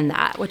within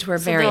that, which we're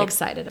very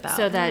excited about.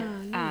 So that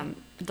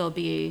there'll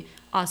be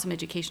awesome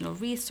educational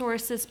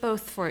resources,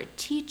 both for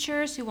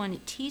teachers who want to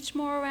teach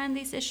more around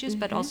these issues,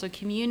 but also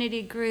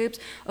community groups.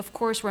 Of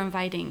course, we're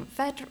inviting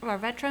our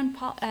veteran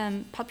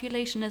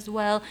population as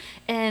well,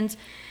 and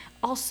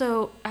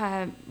also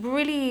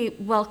really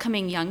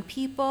welcoming young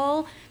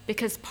people,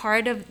 because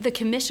part of the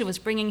commission was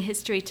bringing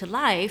history to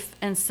life,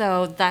 and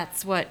so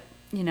that's what,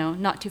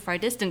 Not Too Far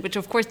Distant, which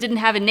of course didn't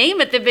have a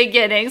name at the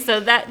beginning, so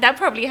that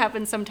probably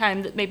happened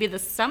sometime, maybe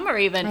this summer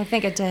even. I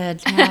think it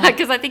did.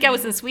 Because I think I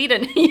was in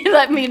Sweden. You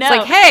let me know. It's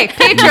like, hey,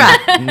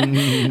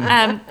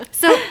 Petra.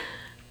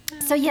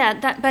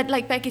 But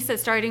like Becky said,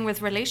 starting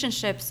with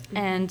relationships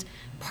and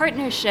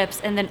partnerships,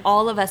 and then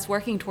all of us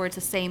working towards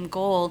the same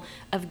goal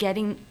of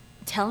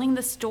telling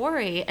the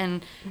story.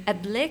 And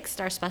at Blixt,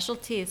 our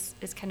specialty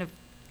is kind of,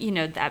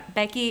 that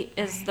Becky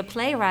is the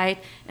playwright,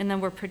 and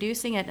then we're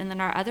producing it, and then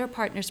our other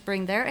partners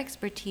bring their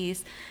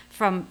expertise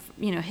from,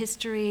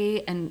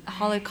 history and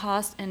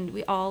Holocaust, and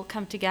we all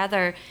come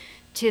together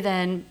to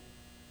then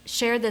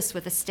share this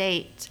with the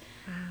state.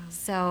 Wow.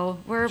 So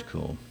we're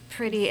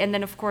pretty, and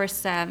then of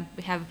course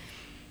we have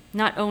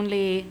not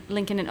only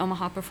Lincoln and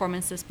Omaha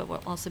performances, but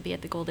we'll also be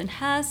at the Golden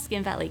Husk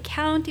in Valley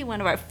County,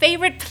 one of our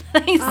favorite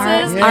places.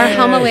 Our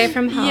home away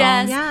from home.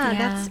 Yes.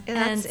 Yeah,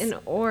 that's in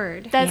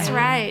Ord. That's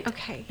right.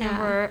 Okay. And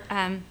we're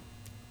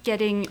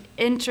getting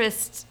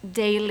interest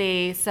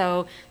daily.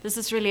 So this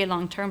is really a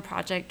long-term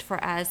project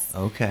for us.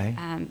 Okay.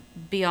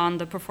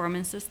 Beyond the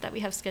performances that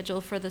we have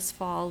scheduled for this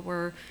fall,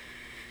 we're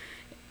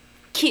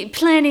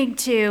planning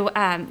to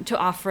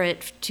offer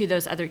it to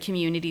those other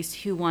communities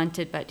who want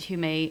it, but who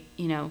may,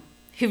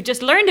 who've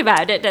just learned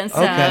about it, and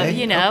so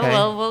Okay, okay.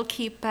 we'll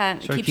keep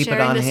keep it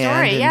sharing on the hand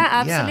story. and-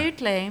 Yeah, yeah.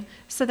 absolutely.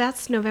 So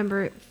that's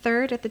November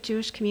 3rd at the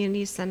Jewish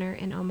Community Center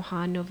in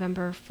Omaha,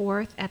 November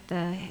 4th at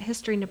the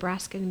History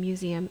Nebraska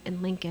Museum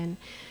in Lincoln,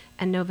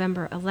 and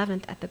November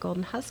 11th at the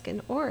Golden Husk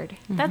in Ord.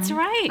 That's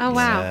right. Oh,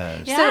 wow.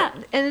 Yes. Yeah.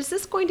 So, and is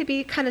this going to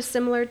be kind of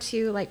similar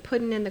to like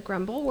Puddin' in the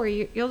Grumble, where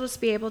you'll just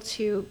be able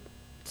to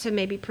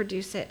maybe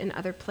produce it in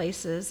other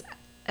places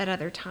at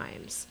other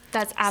times?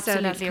 That's So that's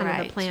absolutely kind right.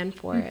 of the plan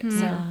for it.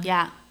 So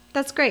Yeah.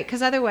 that's great,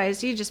 because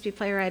otherwise you'd just be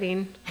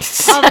playwriting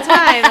all the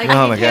time. Like,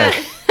 Oh you my can't-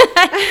 gosh.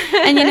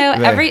 And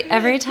Right.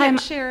 every time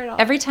share it all.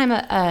 every time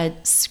a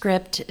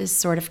script is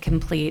sort of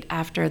complete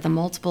after the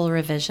multiple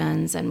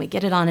revisions and we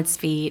get it on its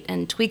feet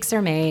and tweaks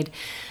are made,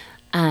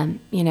 I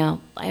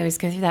always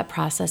go through that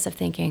process of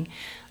thinking,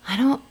 I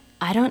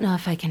don't know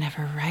if I can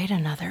ever write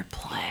another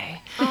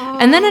play.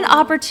 And then an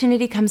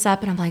opportunity comes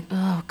up and I'm like,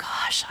 oh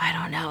gosh, I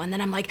don't know. And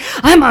then I'm like,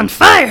 I'm on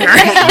fire.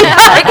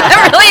 Like,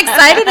 I'm really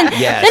excited. And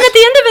Yes. then at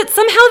the end of it,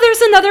 somehow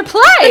there's another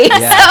play.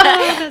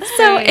 Yeah.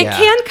 So great. it Yeah.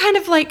 can kind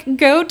of like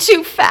go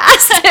too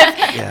fast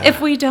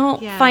if we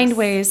don't Yes. find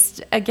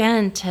ways,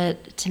 again, to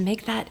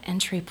make that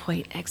entry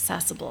point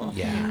accessible.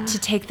 Yeah. To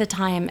take the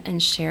time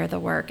and share the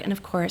work. And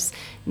of course,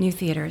 New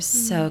Theater is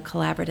so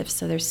collaborative.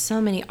 So there's so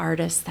many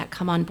artists that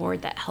come on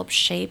board that help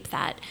shape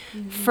that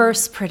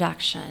first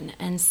production.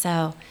 And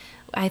so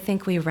I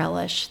think we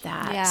relish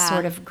that Yeah.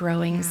 sort of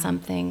growing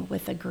something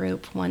with a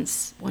group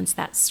once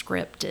that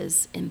script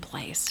is in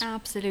place.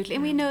 Absolutely.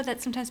 And we know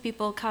that sometimes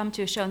people come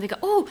to a show and they go,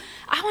 oh,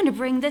 I want to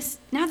bring this,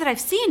 now that I've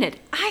seen it,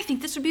 I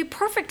think this would be a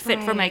perfect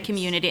fit for my Right.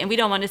 community. And we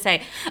don't want to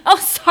say, oh,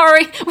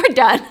 sorry, we're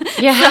done.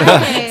 Yeah.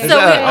 So we,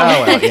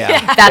 well,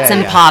 yeah. That's Yeah,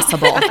 yeah.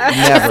 impossible.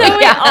 Never. so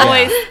we Yeah.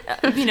 always,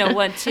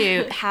 want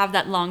to have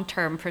that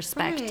long-term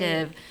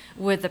perspective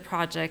with the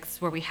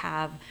projects where we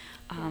have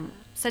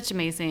such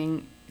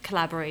amazing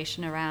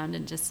collaboration around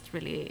and just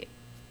really,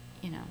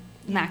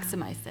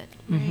 maximize it.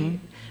 Right.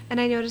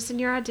 And I noticed in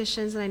your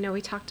auditions, and I know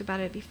we talked about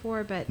it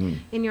before, but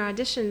in your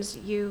auditions,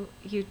 you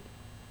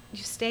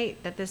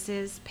state that this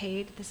is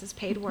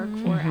paid work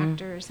for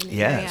actors in the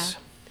Yes.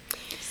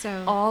 area.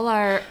 So All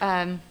our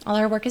All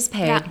our work is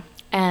paid. Yeah.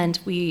 And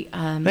we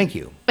Thank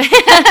you.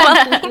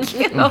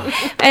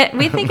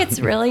 we think it's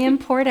really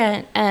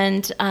important,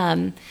 and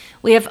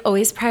we have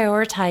always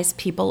prioritized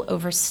people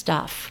over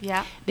stuff.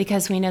 Yeah.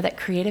 Because we know that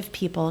creative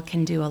people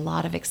can do a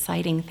lot of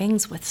exciting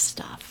things with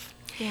stuff.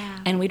 yeah,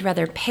 And we'd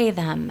rather pay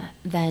them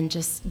than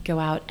just go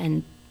out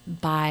and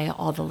buy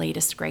all the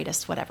latest,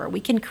 greatest, whatever. We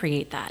can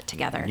create that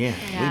together. Yeah.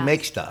 Yeah. We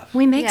make stuff.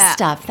 We make Yeah.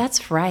 stuff,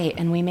 that's right,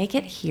 and we make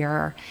it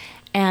here.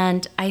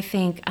 And I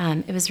think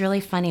it was really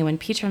funny when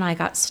Petra and I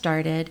got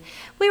started.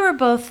 We were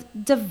both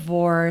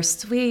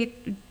divorced. We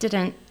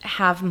didn't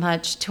have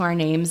much to our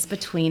names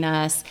between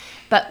us.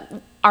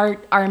 But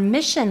our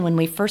mission when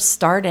we first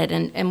started,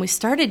 and we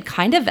started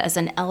kind of as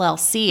an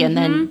LLC and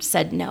then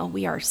said, no,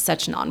 we are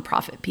such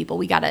nonprofit people.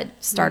 We got to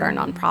start our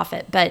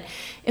nonprofit. But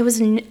it was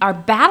our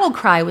battle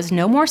cry was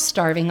no more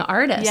starving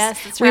artists.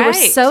 Yes, that's we were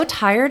right. so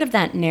tired of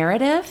that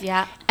narrative.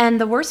 Yeah. And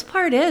the worst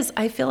part is,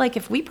 I feel like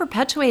if we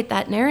perpetuate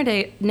that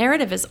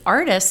narrative as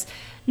artists,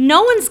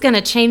 no one's going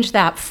to change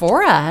that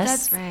for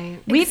us. That's right.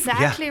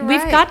 Exactly right.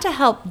 We've got to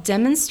help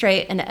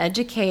demonstrate and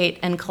educate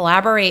and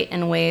collaborate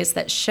in ways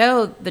that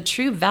show the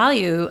true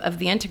value of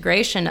the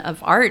integration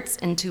of arts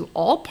into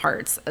all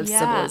parts of Yeah.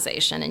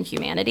 civilization and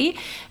humanity.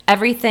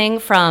 Everything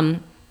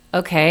from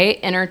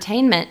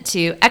entertainment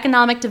to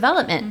economic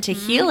development to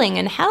healing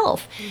and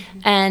health.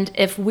 And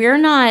if we're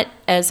not,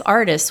 as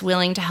artists,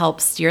 willing to help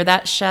steer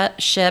that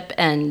ship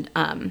and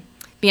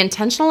be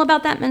intentional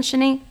about that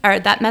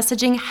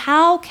messaging,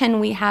 how can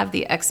we have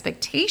the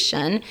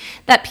expectation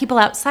that people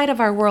outside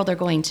of our world are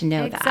going to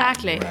know that?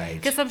 Exactly. Right.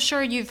 Because I'm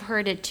sure you've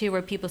heard it too,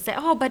 where people say,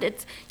 oh, but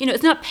it's,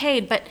 it's not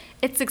paid, but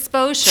it's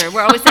exposure.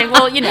 We're always saying,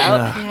 well,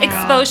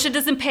 exposure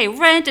doesn't pay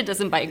rent, it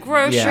doesn't buy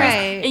groceries. Yeah.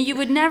 Right. And you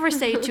would never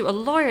say to a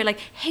lawyer, like,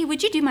 hey,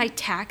 would you do my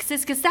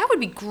taxes? Because that would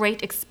be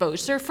great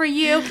exposure for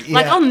you.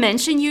 Like, Yeah. I'll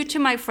mention you to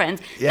my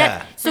friends.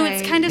 Yeah. So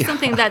it's Right. kind of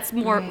something that's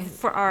more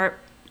for our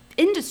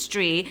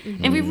industry.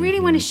 And we really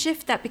want to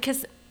shift that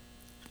because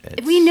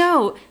we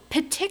know,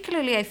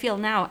 particularly I feel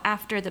now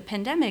after the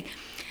pandemic,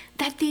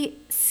 that the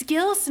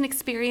skills and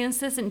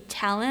experiences and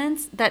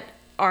talents that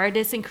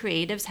artists and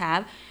creatives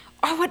have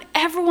are what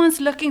everyone's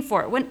looking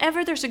for.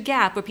 Whenever there's a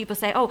gap where people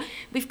say, oh,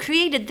 we've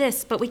created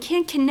this, but we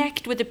can't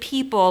connect with the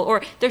people,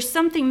 or there's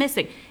something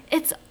missing,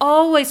 it's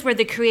always where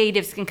the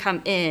creatives can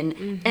come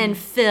in and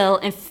fill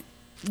and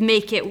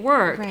make it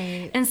work.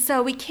 Right. And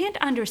so we can't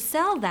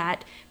undersell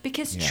that,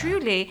 because Yeah.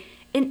 truly,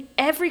 in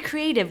every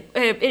creative,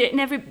 in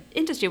every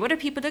industry, what are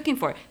people looking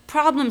for?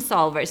 Problem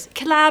solvers,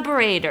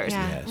 collaborators,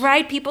 Yeah. Yes.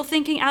 right? People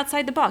thinking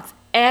outside the box.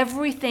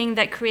 Everything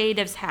that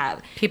creatives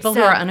have. People So-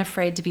 who are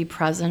unafraid to be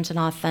present and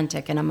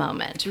authentic in a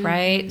moment,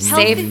 right?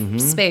 Healthy-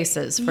 Safe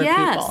spaces for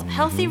yes, people.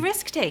 healthy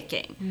risk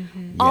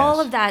taking. All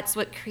Yes. of that's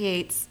what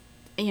creates,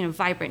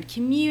 vibrant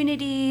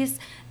communities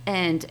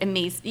and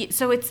amazing.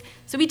 So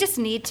we just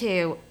need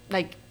to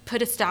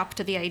put a stop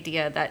to the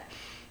idea that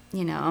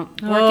working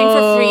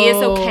for free is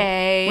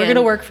okay. We're going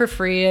to work for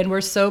free and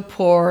we're so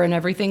poor and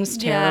everything's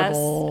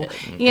terrible.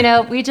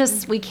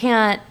 Yes. We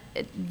can't.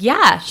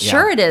 Yeah,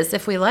 sure it is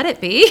if we let it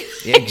be.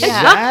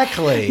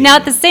 Exactly. Now,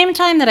 at the same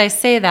time that I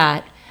say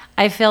that,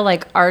 I feel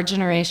like our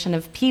generation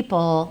of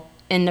people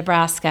in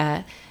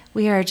Nebraska,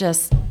 we are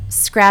just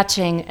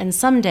scratching and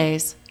some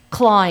days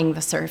clawing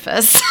the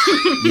surface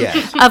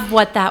Yes. of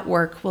what that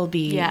work will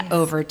be Yes.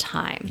 over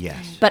time.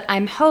 Yes. But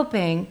I'm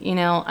hoping,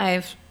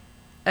 I've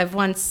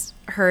once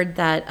heard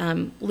that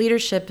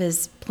leadership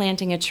is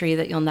planting a tree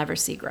that you'll never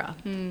see grow.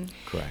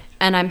 Correct.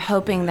 And I'm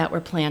hoping that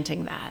we're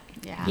planting that.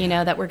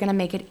 Yeah. That we're going to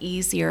make it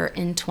easier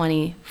in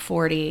 20,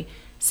 40,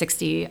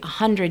 60,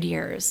 100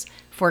 years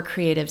for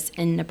creatives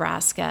in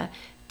Nebraska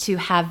to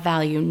have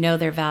value, know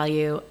their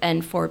value,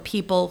 and for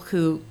people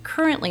who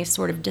currently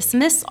sort of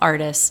dismiss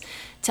artists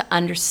to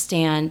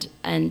understand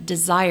and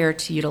desire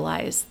to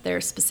utilize their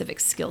specific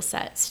skill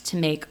sets to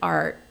make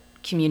our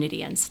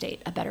community and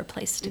state a better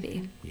place to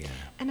be. Yeah.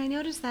 And I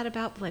noticed that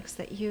about Blix,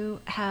 that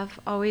you have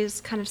always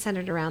kind of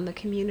centered around the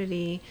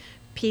community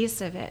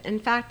piece of it. In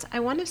fact, I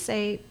want to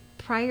say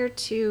prior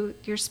to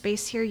your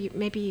space here,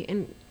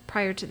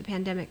 prior to the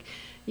pandemic,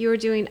 you were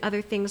doing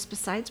other things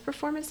besides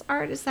performance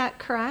art. Is that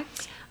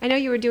correct? I know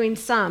you were doing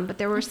some, but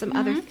there were some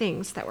other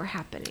things that were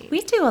happening.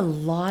 We do a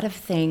lot of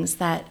things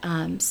that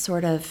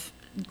sort of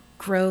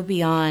grow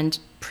beyond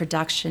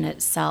production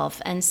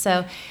itself. And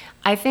so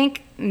I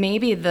think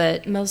maybe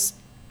the most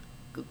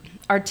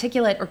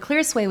articulate or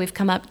clearest way we've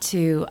come up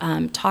to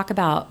talk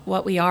about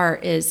what we are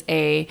is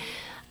a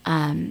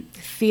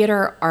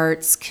theater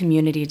arts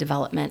community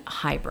development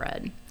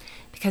hybrid,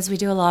 because we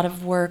do a lot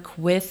of work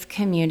with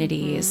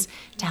communities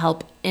to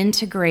help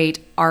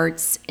integrate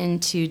arts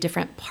into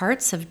different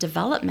parts of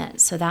development.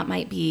 So that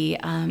might be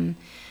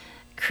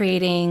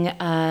creating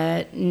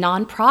a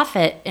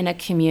nonprofit in a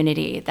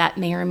community that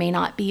may or may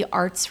not be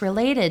arts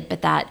related,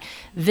 but that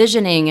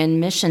visioning and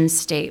mission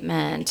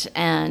statement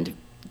and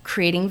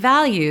creating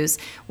values,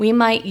 we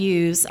might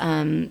use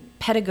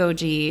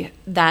pedagogy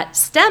that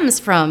stems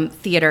from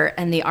theater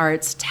and the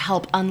arts to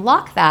help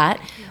unlock that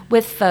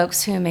with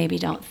folks who maybe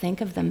don't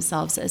think of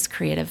themselves as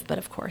creative, but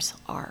of course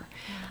are.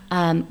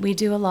 We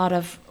do a lot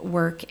of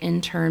work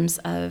in terms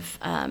of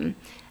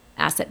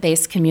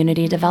asset-based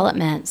community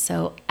development,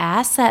 so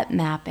asset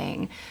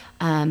mapping,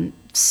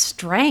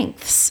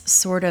 strengths,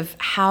 sort of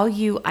how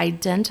you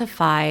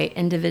identify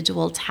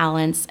individual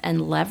talents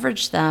and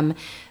leverage them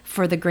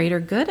for the greater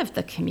good of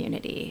the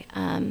community.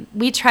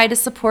 We try to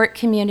support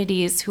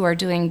communities who are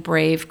doing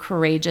brave,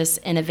 courageous,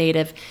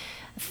 innovative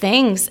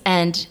things.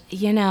 And,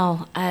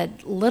 a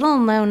little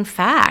known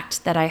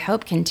fact that I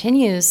hope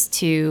continues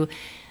to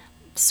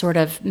sort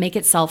of make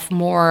itself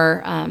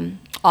more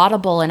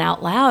audible and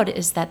out loud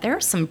is that there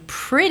are some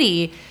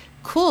pretty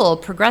cool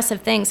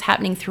progressive things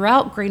happening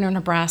throughout greater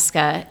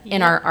Nebraska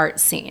in our art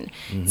scene.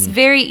 It's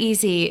very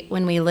easy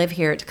when we live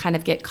here to kind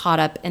of get caught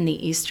up in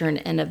the eastern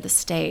end of the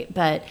state.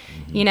 But,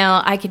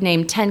 I could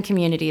name 10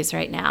 communities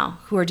right now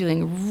who are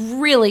doing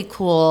really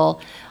cool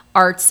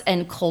arts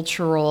and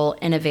cultural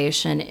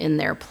innovation in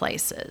their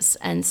places.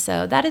 And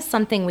so that is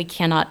something we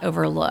cannot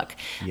overlook,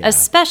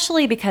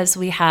 especially because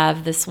we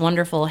have this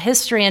wonderful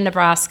history in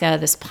Nebraska,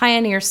 this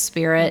pioneer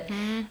spirit.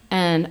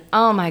 And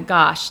oh my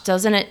gosh,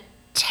 doesn't it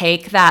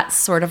take that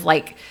sort of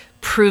like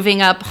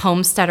proving up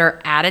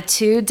homesteader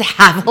attitude to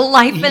have a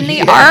life in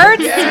the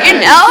arts,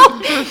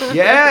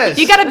 Yes.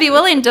 You got to be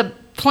willing to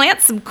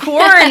plant some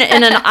corn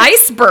in an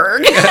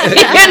iceberg,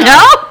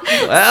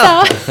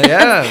 Well, maybe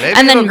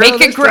and then it'll make it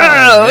this grow.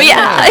 time.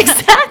 Yeah,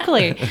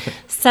 exactly.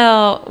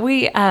 So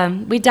we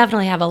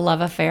definitely have a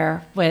love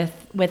affair with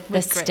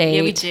this state.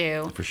 Yeah, we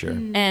do. For sure.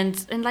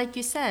 And like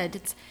you said,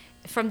 it's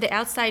from the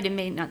outside, it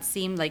may not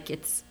seem like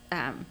it's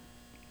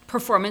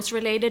performance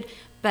related,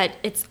 but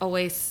it's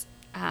always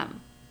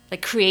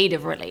like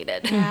creative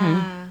related.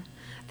 Yeah,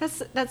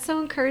 that's so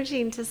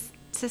encouraging to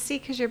see,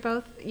 because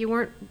you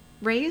weren't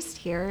raised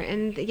here,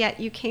 and yet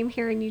you came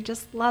here and you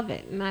just love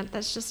it, and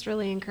that's just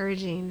really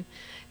encouraging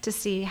to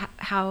see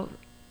how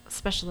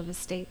special of a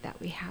state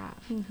that we have.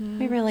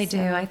 We really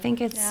do. I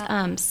think it's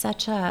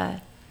such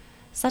a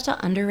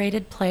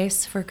underrated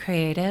place for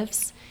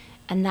creatives,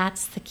 and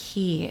that's the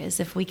key. Is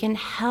if we can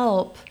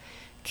help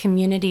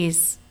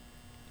communities.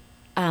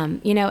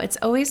 It's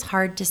always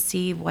hard to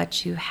see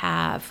what you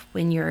have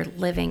when you're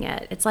living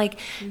it. It's like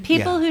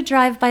people who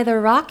drive by the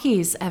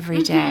Rockies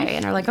every day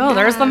and are like, oh,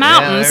 there's the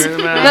mountains. there's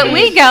the mountains. But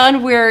we go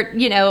and we're,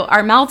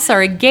 our mouths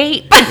are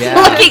agape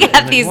looking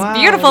at these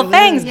beautiful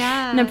things.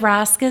 Yeah.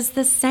 Nebraska's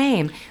the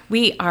same.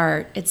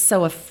 It's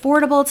so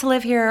affordable to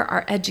live here.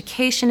 Our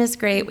education is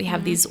great. We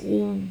have these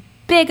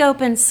big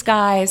open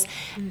skies,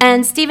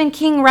 and Stephen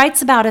King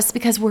writes about us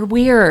because we're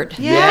weird,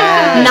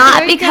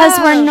 not because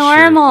we're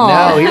normal.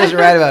 No, he doesn't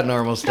write about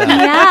normal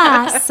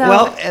stuff. So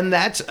Well, and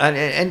that's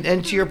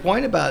and to your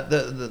point about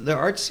the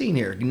art scene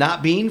here,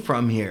 not being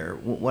from here,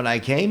 when I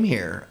came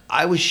here,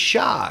 I was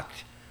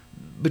shocked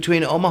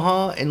between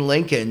Omaha and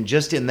Lincoln,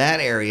 just in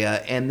that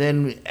area, and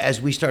then as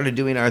we started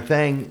doing our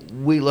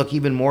thing, we look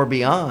even more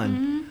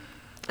beyond.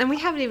 And we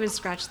haven't even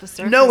scratched the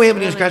surface. No, we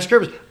haven't even really. scratched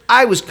the surface.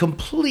 I was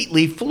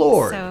completely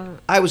floored. So,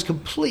 I was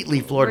completely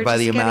floored we're by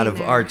the just amount of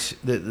getting there. arts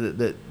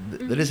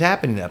that is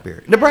happening up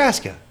here.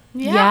 Nebraska.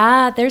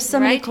 Yeah, there's so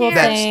many Right cool here.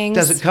 That things.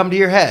 doesn't come to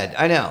your head.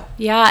 I know.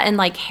 Yeah, and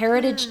like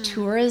heritage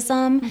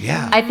tourism.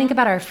 Yeah. I think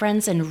about our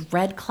friends in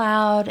Red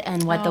Cloud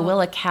and what the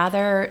Willa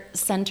Cather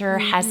Center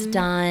has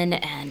done.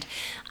 And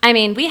I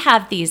mean, we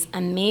have these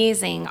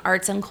amazing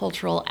arts and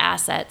cultural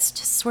assets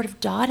just sort of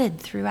dotted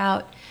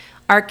throughout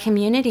our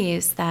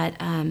communities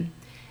that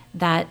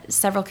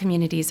several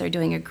communities are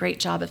doing a great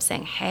job of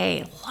saying,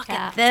 hey, look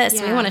at this.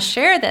 We Yeah. want to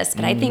share this.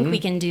 But I think we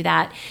can do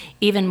that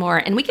even more.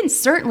 And we can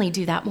certainly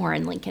do that more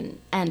in Lincoln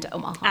and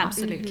Omaha.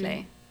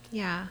 Absolutely.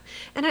 yeah.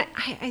 And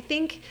I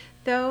think,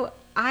 though,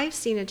 I've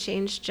seen a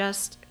change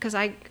just because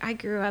I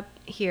grew up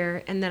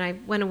here and then I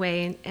went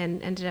away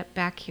and ended up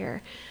back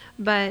here.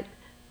 But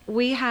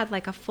we had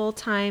like a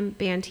full-time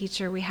band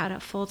teacher, we had a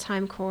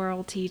full-time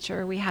choral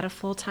teacher, we had a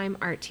full-time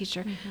art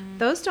teacher.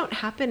 Those don't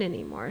happen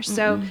anymore.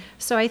 So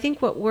I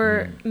think what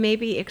we're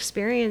maybe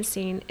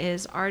experiencing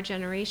is our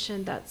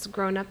generation that's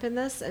grown up in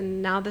this,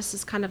 and now this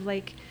is kind of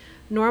like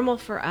normal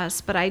for us.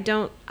 But I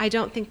don't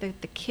think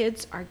that the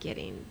kids are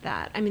getting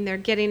that. I mean, they're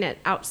getting it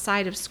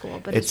outside of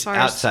school, but It's as far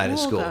outside of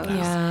as school goes, now.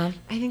 Yeah.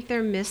 I think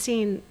they're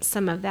missing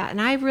some of that,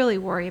 and I really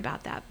worry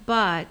about that.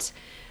 But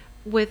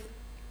with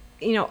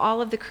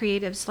all of the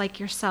creatives like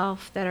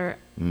yourself that are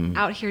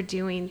out here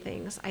doing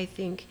things, I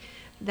think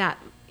that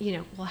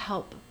will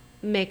help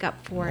make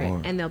up for More.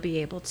 it, and they'll be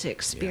able to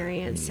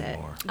experience we need it.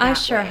 more. I that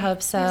sure way.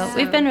 hope so.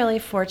 We've been really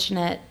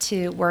fortunate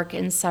to work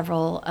in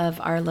several of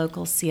our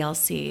local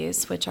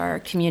CLCs, which are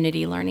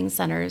community learning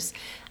centers,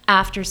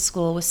 after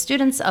school with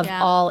students of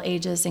Yeah. all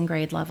ages and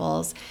grade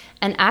levels.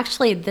 And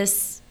actually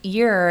this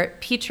year,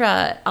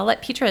 I'll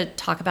let Petra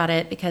talk about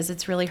it because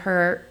it's really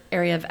her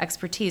area of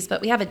expertise,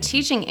 but we have a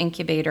teaching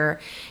incubator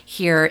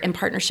here in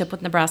partnership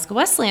with Nebraska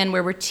Wesleyan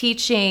where we're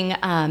teaching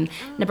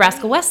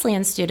Nebraska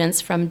Wesleyan students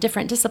from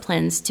different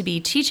disciplines to be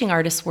teaching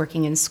artists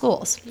working in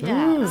schools.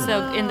 Yeah.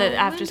 So in the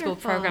after school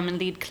wonderful. program and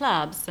lead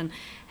clubs, and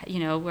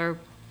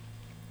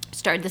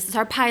this is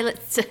our pilot.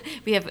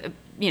 We have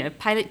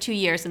pilot 2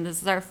 years, and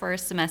this is our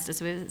first semester,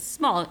 so it's a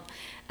small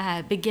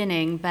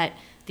beginning, but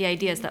the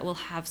idea is that we'll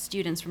have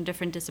students from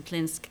different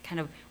disciplines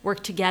kind of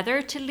work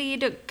together to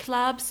lead a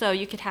club. So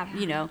you could have,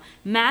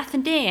 math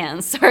and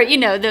dance or,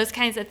 those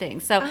kinds of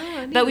things. So,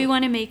 but we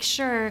want to make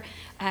sure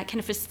kind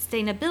of for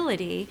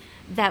sustainability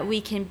that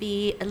we can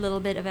be a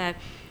little bit of a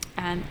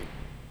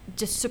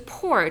just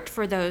support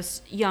for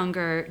those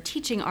younger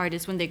teaching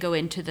artists when they go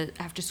into the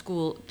after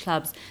school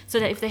clubs, so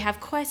that if they have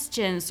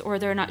questions or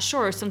they're not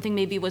sure, something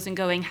maybe wasn't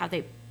going how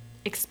they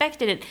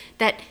expected it,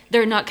 that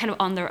they're not kind of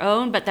on their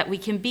own, but that we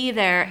can be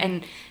there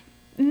and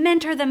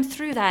mentor them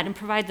through that and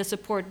provide the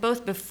support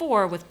both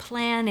before with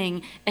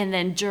planning and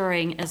then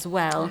during as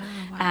well.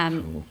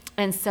 And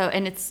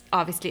it's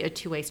obviously a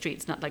two-way street.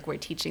 It's not like we're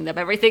teaching them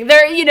everything.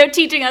 They're,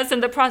 teaching us in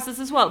the process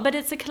as well. But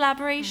it's a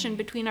collaboration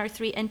between our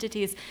three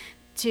entities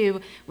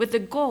with the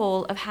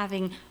goal of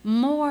having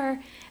more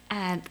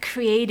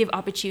creative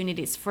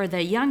opportunities for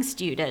the young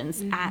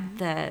students at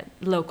the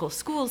local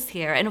schools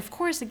here. And of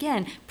course,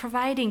 again,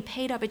 providing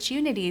paid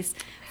opportunities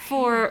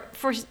for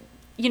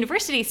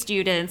university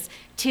students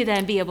to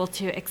then be able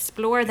to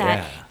explore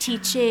that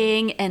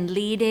teaching and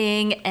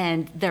leading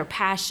and their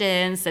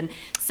passions. And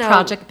so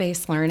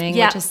Project-based learning,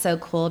 Yeah. which is so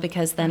cool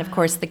because then, of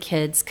course, the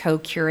kids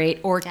co-curate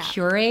or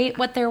curate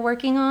what they're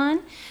working on,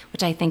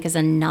 which I think is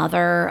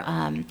another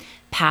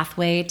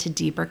pathway to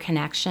deeper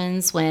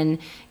connections when,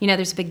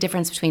 there's a big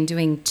difference between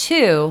doing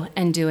to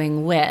and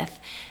doing with.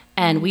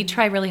 And we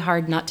try really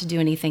hard not to do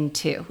anything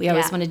to. We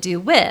always Yeah. want to do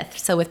with.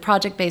 So with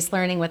project-based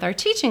learning with our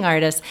teaching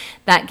artists,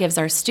 that gives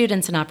our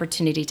students an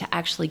opportunity to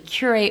actually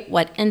curate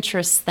what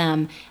interests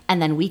them, and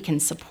then we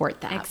can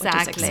support that, which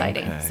is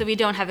exciting. So we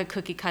don't have a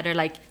cookie cutter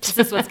like this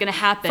is what's going to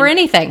happen For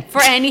anything.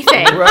 For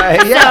anything,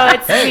 Right,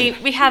 yeah. So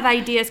we have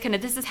ideas, kind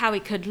of this is how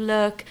it could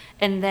look,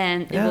 and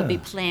then it will be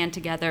planned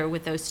together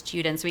with those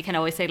students. We can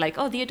always say like,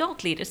 oh, the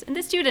adult leaders and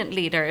the student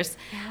leaders.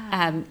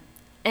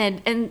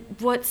 And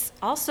what's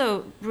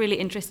also really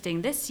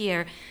interesting this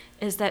year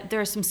is that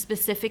there are some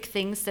specific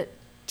things that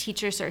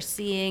teachers are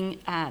seeing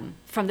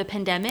from the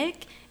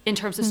pandemic in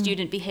terms of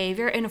student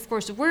behavior. And of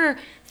course, we're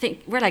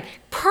like,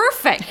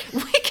 perfect.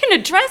 We can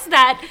address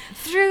that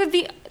through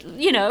the,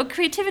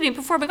 creativity and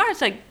performing arts.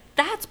 Like,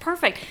 that's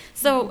perfect.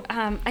 So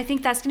I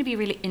think that's going to be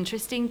really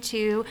interesting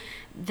too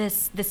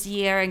this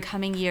year and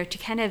coming year to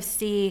kind of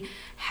see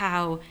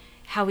how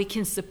we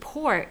can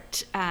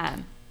support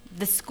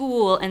the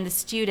school and the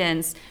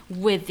students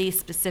with these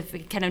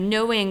specific kind of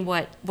knowing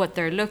what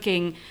they're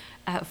looking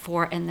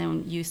for, and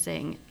then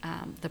using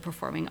the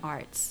performing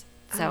arts.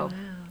 So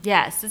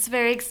yes, it's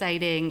very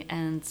exciting,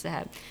 and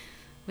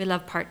we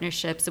love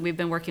partnerships, and we've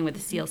been working with the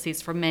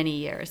CLCs for many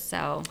years.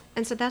 So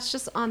that's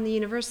just on the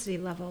university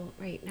level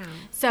right now.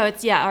 So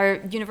it's our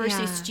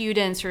university Yeah.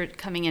 students who are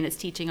coming in as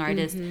teaching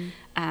artists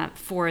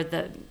for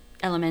the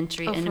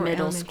elementary and for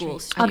middle elementary. school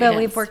students. Although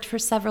we've worked for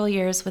several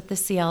years with the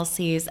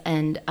CLCs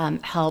and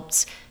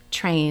helped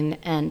train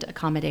and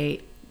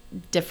accommodate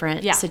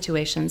different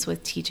situations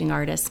with teaching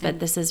artists. But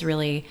this is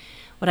really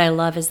what I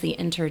love is the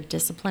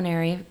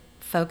interdisciplinary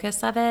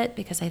focus of it,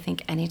 because I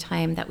think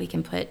anytime that we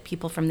can put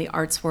people from the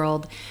arts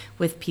world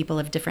with people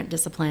of different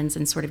disciplines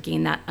and sort of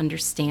gain that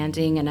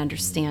understanding and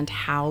understand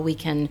how we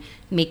can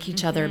make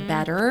each other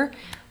better,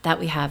 that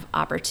we have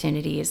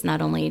opportunities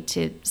not only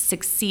to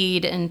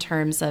succeed in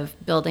terms of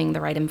building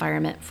the right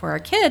environment for our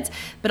kids,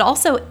 but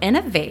also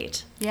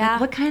innovate. Yeah.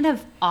 Like what kind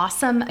of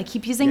awesome, I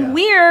keep using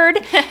weird,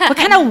 what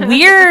kind of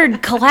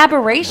weird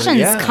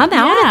collaborations come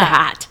out of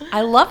that?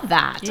 I love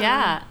that.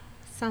 Yeah.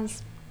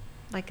 Sounds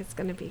like it's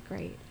going to be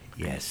great.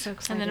 Yes. So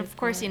excited. And then, of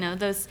course,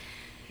 those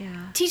Yeah.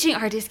 teaching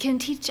artists can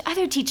teach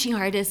other teaching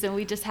artists, and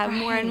we just have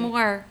more and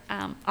more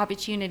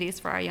opportunities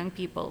for our young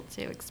people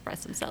to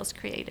express themselves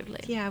creatively.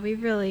 Yeah, we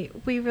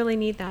really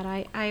need that.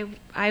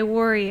 I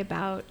worry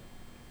about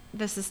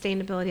the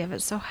sustainability of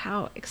it. So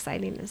how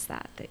exciting is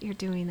that you're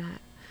doing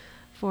that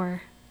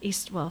for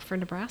for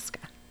Nebraska?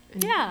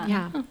 And Yeah.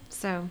 Yeah.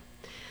 So,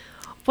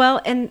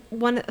 well, and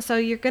so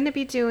you're going to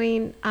be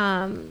doing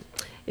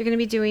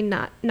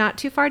not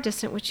too far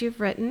distant, which you've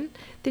written.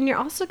 Then you're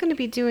also going to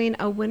be doing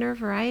a winter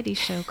variety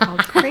show called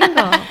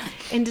Kringle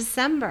in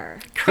December.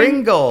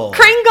 Kringle.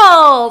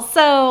 Kringle!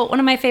 So one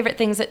of my favorite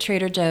things at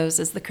Trader Joe's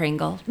is the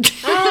Kringle.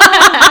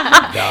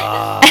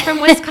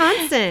 From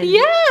Wisconsin.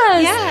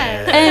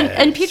 Yes.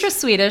 And Petra's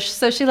Swedish,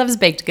 so she loves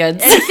baked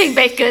goods. Anything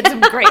baked goods, I'm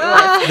great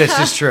with. This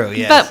is true,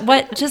 yes. But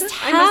what just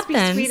I must be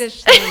happens?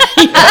 Swedish. Then.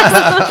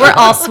 We're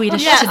all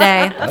Swedish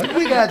today.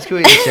 We got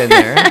Swedish in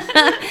there.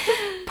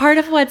 Part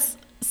of what's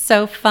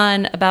so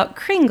fun about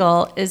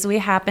Kringle is we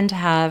happen to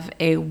have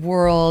a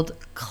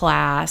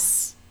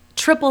world-class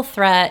triple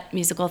threat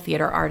musical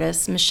theater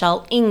artist,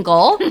 Michelle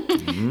Engel.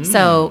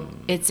 So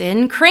it's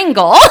in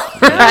Kringle,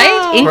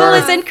 right? Engel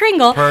is in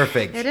Kringle.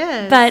 Perfect. It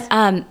is.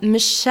 But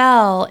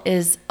Michelle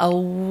is a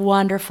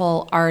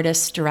wonderful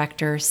artist,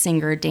 director,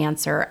 singer,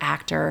 dancer,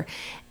 actor,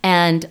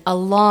 and a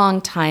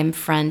longtime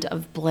friend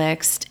of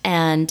Blixt,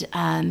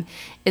 and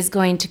is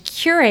going to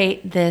curate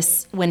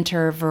this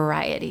winter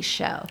variety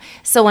show.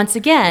 So once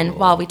again,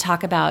 while we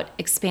talk about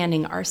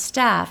expanding our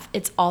staff,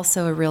 it's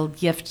also a real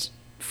gift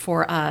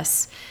for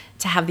us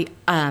to have the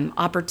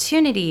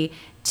opportunity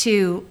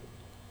to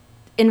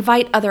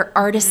invite other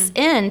artists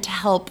in to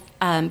help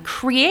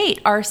create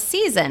our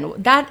season.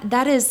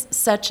 That is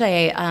such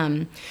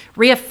a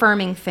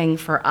reaffirming thing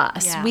for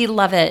us. Yeah. We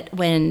love it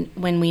when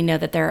we know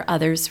that there are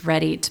others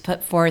ready to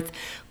put forth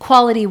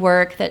quality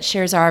work that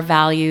shares our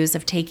values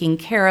of taking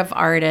care of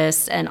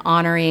artists and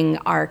honoring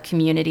our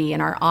community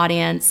and our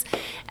audience.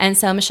 And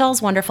so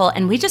Michelle's wonderful,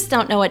 and we just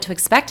don't know what to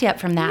expect yet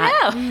from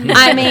that. No.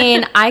 I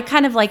mean, I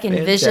kind of like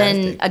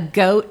envision Fantastic. a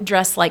goat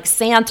dressed like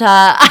Santa.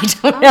 I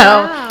don't know.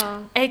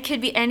 Wow. It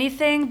could be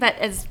anything, but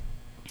it's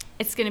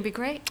going to be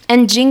great.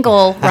 And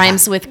jingle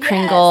rhymes with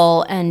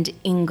Kringle and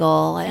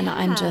Ingle, and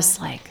I'm just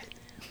like,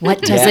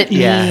 what does it mean?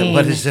 Yeah,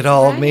 what does it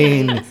all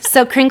mean?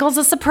 So Kringle's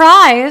a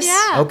surprise.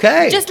 Yeah.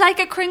 Okay. Just like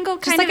a Kringle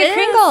Just kind like of a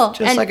Kringle.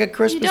 Just and, like a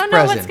Christmas You don't know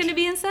present. what's going to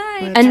be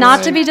inside. and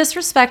not to be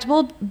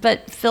disrespectful,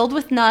 but filled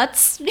with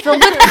nuts,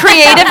 filled with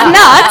creative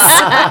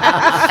nuts.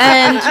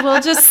 And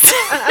we'll just,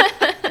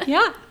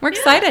 we're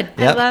excited.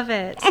 I Yep. love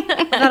it.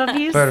 That'll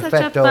be such a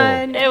Perfecto.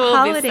 fun It will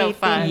holiday be so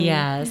fun. thing.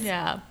 Yes.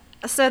 Yeah.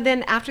 So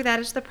then after that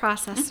is the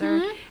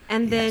processor,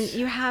 and then Yes.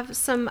 you have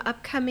some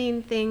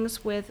upcoming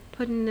things with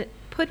Puddin'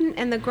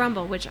 and the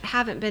Grumble, which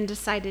haven't been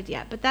decided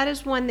yet. But that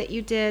is one that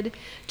you did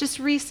just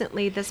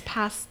recently, this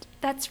past.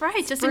 That's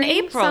right. Just Spring,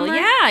 in April. summer?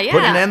 Yeah.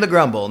 Puddin' and the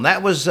Grumble. And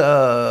that was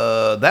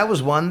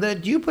one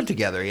that you put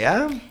together,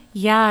 yeah?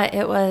 Yeah,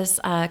 it was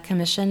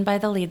commissioned by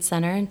the Lead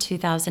Center in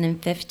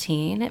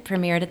 2015. It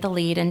premiered at the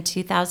Lead in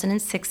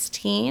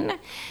 2016.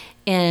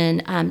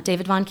 And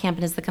David Von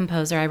Kampen is the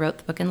composer. I wrote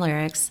the book and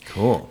lyrics.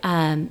 Cool.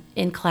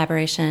 In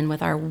collaboration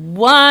with our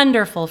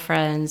wonderful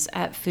friends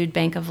at Food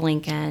Bank of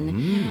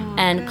Lincoln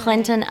and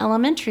Clinton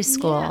Elementary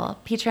School.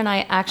 Petra and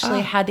I actually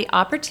had the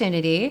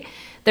opportunity.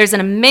 There's an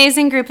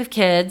amazing group of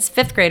kids,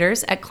 fifth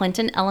graders at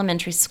Clinton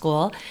Elementary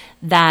School,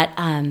 that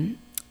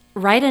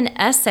write an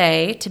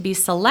essay to be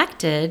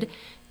selected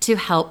to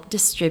help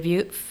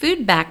distribute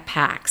food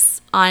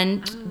backpacks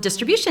on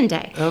Distribution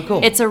Day. Oh,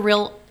 cool. It's a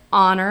real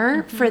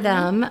honor for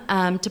them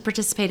to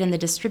participate in the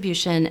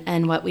distribution.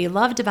 And what we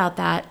loved about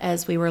that,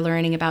 as we were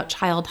learning about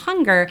child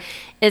hunger,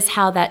 is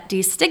how that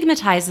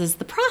destigmatizes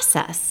the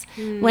process.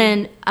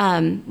 When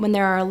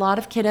there are a lot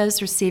of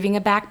kiddos receiving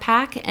a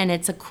backpack, and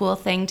it's a cool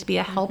thing to be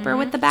a helper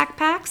with the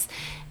backpacks,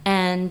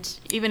 and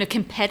Even a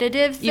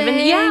competitive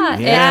thing.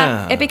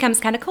 Yeah. it becomes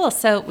kind of cool.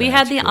 So we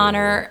had the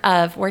honor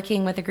of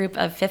working with a group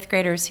of fifth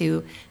graders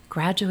who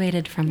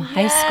graduated from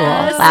high school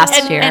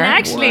last year. And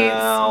actually,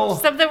 Wow.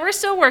 some that we're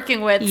still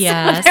working with.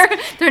 Yes. So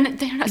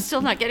they're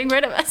still not getting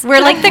rid of us.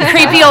 We're like the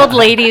creepy old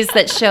ladies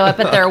that show up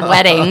at their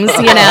weddings,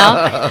 you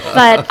know?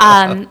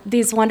 But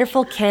these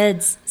wonderful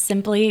kids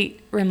simply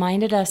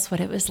reminded us what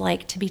it was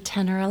like to be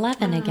 10 or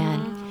 11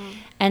 again.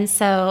 And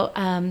so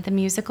the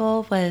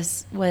musical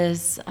was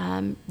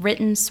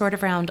written sort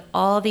of around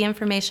all the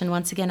information,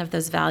 once again, of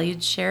those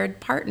valued shared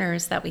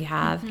partners that we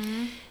have,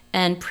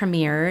 and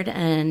premiered,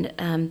 and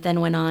then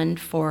went on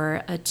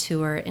for a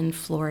tour in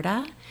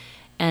Florida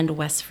and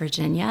West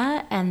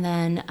Virginia. And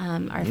then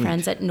our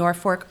friends at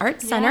Norfolk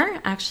Arts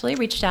Center actually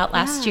reached out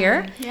last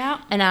year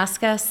and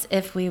asked us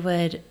if we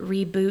would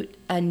reboot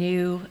a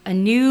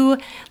new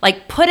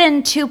like put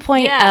in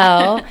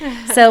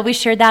 2.0. So we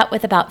shared that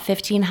with about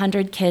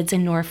 1,500 kids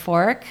in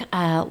Norfolk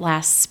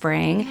last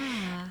spring.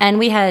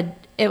 And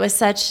it was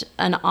such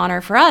an honor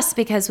for us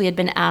because we had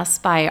been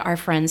asked by our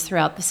friends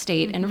throughout the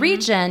state and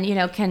region,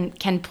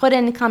 can put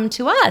in come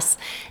to us.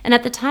 And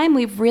at the time,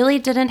 we really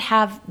didn't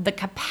have the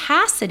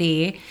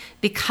capacity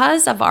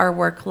because of our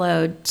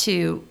workload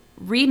to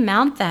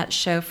remount that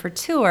show for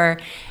tour.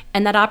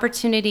 And that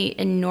opportunity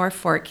in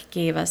Norfolk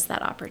gave us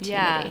that opportunity.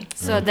 Yeah.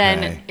 So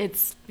then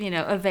it's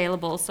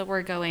available. So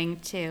we're going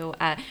to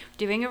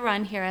doing a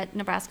run here at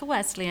Nebraska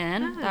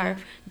Wesleyan, with our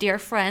dear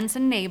friends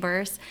and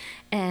neighbors,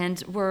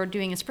 and we're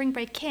doing a spring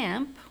break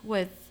camp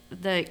with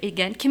the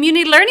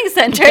community learning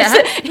centers.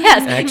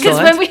 Yes, because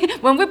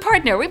when we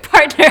partner.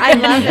 I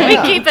love it.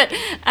 We keep it.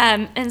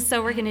 And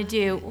so we're going to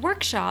do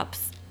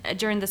workshops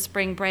during the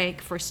spring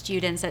break for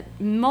students at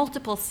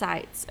multiple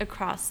sites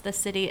across the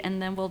city,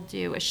 and then we'll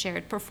do a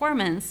shared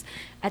performance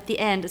at the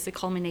end as a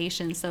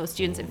culmination, so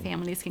students and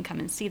families can come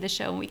and see the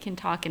show, and we can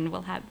talk, and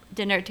we'll have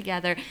dinner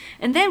together.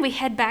 And then we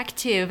head back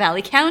to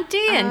Valley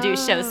County and do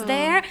shows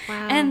there,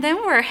 and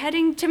then we're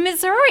heading to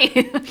Missouri.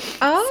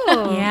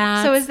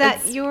 So is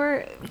that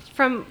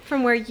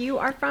from where you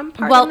are from,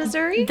 part of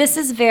Missouri? This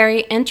is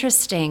very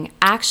interesting.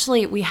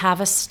 Actually, we have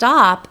a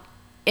stop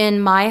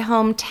in my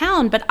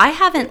hometown, but I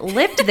haven't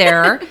lived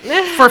there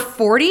for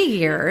 40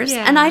 years,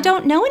 and I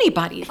don't know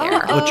anybody there.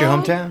 What's your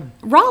hometown?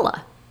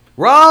 Rolla.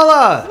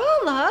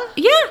 Rolla!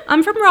 Yeah,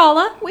 I'm from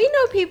Rolla. We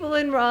know people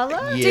in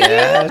Rolla.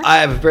 Yeah. I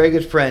have a very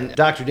good friend,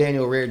 Dr.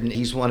 Daniel Reardon.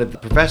 He's one of the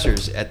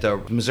professors at the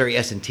Missouri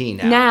S&T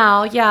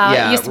now.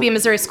 It used to be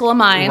Missouri School of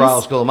Mines.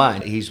 Rolla School of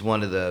Mines. He's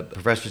one of the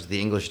professors of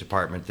the English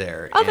department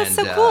there. Oh, that's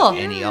so cool.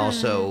 And he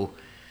also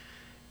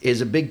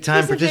is a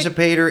big-time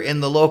participator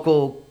in the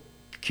local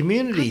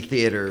community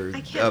theater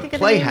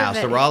playhouse,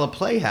 the Rolla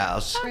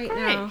Playhouse. Right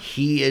now.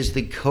 He is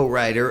the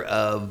co-writer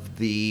of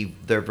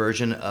their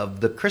version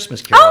of the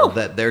Christmas Carol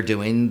that they're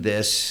doing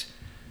this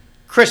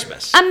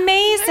Christmas.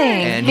 Amazing.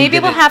 And maybe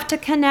we'll have to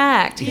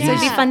connect. So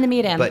it'd be fun to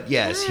meet him. But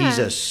yes, he's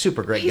a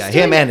super great guy.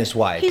 Him and his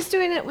wife. He's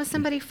doing it with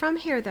somebody from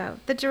here, though.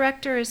 The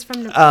director is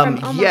from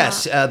Omaha.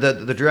 Yes,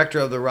 the director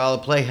of the Rolla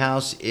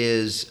Playhouse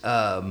is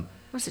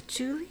was it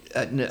Julie?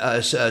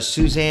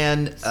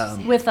 Suzanne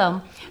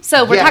Witham.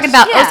 So we're talking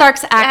about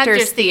Ozarks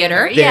Actors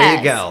Theater. There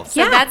you go.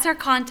 So that's our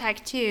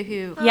contact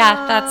too.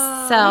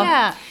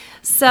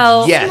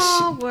 So yes,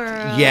 small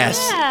world.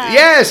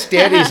 Yes,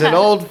 Danny's an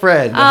old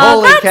friend.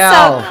 Holy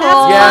cow! So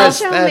cool.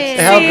 Yes,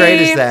 how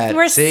great is that?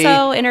 We're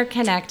so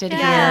interconnected here.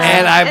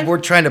 And we're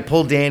trying to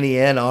pull Danny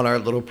in on our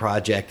little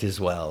project as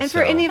well. And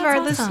for any of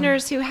our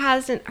listeners who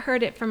hasn't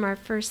heard it from our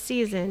first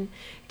season,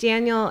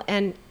 Daniel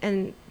and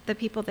the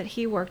people that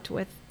he worked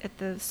with at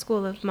the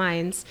School of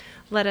Mines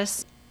let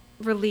us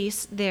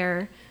release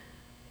their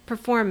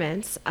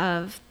performance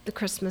of the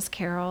Christmas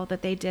Carol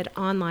that they did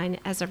online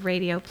as a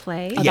radio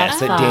play. Yes,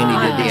 that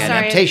Danny did the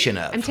adaptation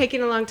of. I'm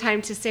taking a long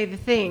time to say the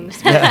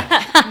things.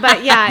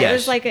 But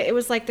it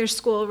was like their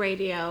school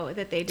radio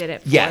that they did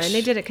it for. Yes. And they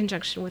did it in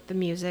conjunction with the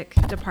music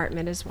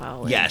department as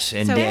well. Yes,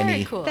 and so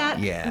Danny. Cool.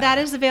 That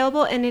is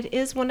available, and it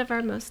is one of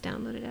our most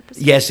downloaded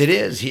episodes. Yes, it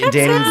is. Danny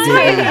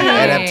did the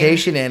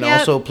adaptation and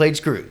also played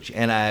Scrooge.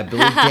 And I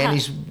believe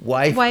Danny's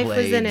wife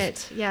was in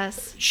it,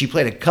 yes. She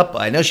played a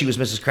couple. I know she was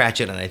Mrs.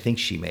 Cratchit, and I think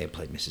she may have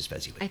played Mrs.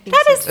 Fezziwig. I think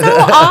That is so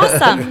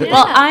awesome.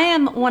 Well, I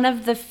am one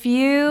of the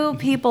few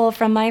people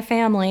from my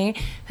family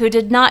who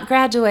did not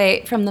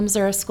graduate from the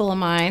Missouri School of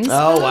Mines.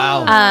 Oh,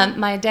 wow.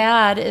 My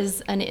dad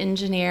is an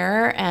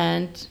engineer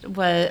and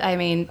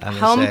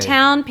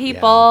hometown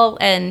people.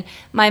 And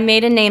my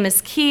maiden name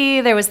is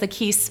Key. There was the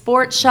Key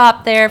Sports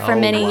Shop there for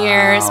many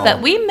years.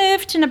 But we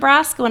moved to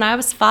Nebraska when I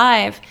was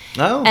 5.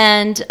 Oh.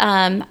 And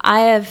I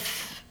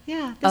have...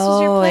 Yeah, this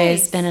was your place.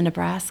 Always been a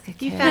Nebraska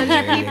kid. You found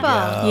your people.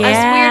 Us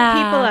Yeah.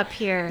 weird people up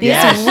here. These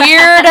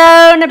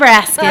weirdo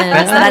Nebraskans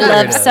that I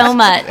love so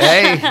much.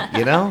 Hey,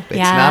 it's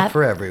not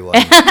for everyone.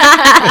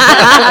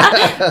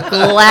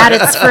 Glad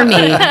it's for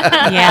me.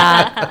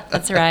 Yeah,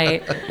 that's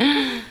right.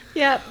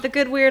 Yep, the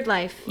good weird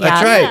life.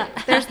 That's right.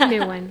 There's the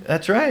new one.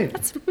 That's right.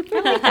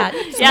 I like that.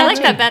 I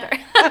like that better.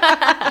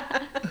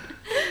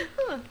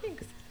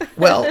 Thanks.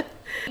 Well,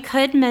 I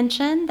could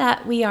mention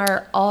that we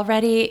are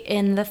already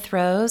in the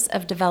throes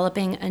of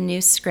developing a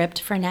new script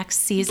for next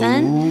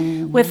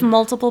season with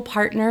multiple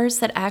partners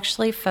that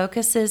actually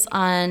focuses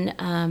on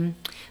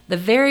the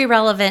very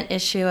relevant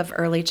issue of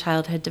early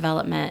childhood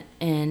development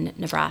in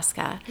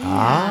Nebraska.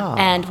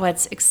 And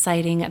what's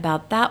exciting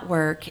about that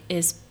work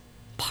is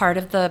part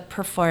of the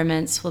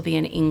performance will be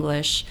in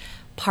English,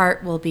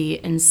 part will be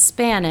in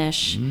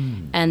Spanish,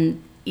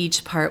 and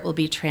each part will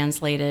be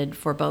translated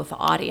for both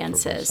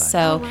audiences.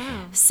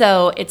 sides.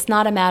 So it's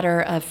not a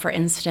matter of, for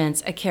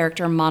instance, a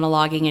character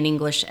monologuing in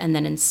English and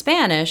then in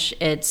Spanish.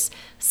 It's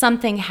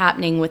something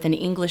happening with an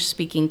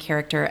English-speaking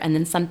character and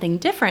then something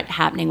different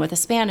happening with a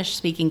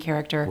Spanish-speaking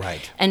character,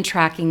 Right. and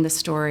tracking the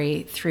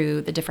story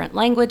through the different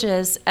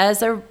languages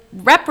as a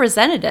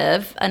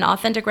representative, an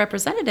authentic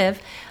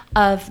representative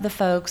of the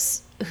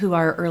folks who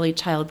are early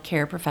child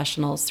care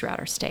professionals throughout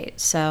our state.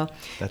 So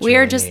That's we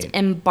are really just neat.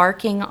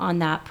 embarking on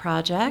that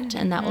project,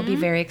 and that will be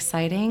very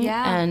exciting.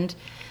 Yeah. And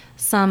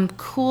some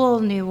cool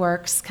new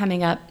works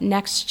coming up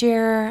next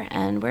year,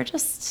 and we're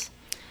just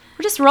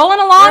rolling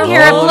along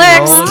here at Rolling,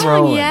 Blix.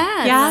 rolling.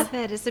 Yes. Yeah. Love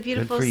it. It's a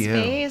beautiful for you.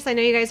 space. I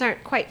know you guys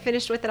aren't quite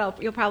finished with it.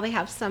 You'll probably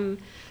have some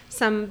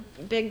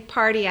big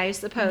party, I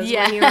suppose,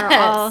 when you're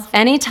all.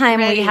 Anytime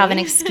we Ready. have an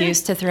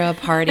excuse to throw a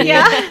party,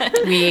 Yeah.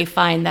 we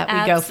find that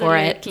we go for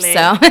it. Absolutely.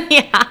 So,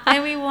 yeah.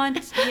 And we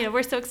want,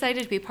 we're so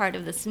excited to be part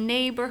of this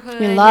neighborhood.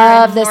 We here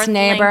love in this North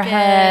neighborhood.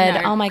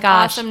 Lincoln. Our Oh my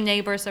gosh. Awesome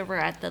neighbors over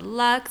at the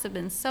Lux have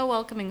been so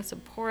welcoming and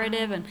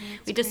supportive, and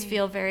we just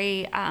feel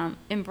very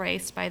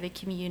embraced by the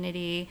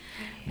community.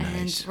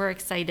 Nice. And we're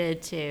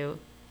excited to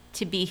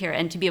be here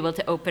and to be able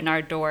to open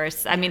our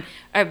doors. I mean,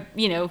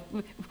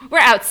 we're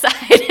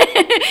outside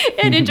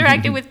and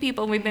interacting with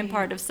people. We've been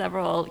part of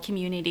several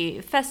community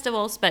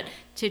festivals, but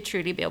to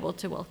truly be able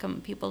to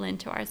welcome people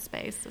into our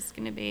space is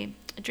going to be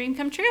a dream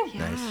come true.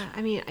 Yeah, Nice.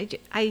 I mean,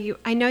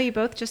 I know you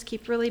both just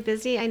keep really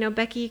busy. I know,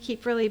 Becky, you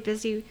keep really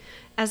busy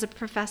as a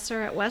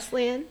professor at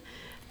Wesleyan.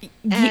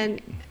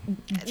 And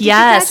did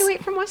Yes. you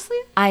graduate from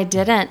Wesleyan? I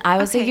didn't. I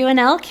was Okay. a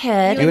UNL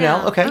kid.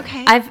 UNL, okay.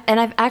 Okay. I've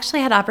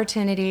actually had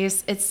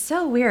opportunities. It's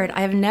so weird.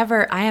 I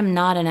am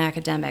not an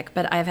academic,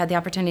 but I've had the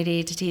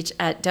opportunity to teach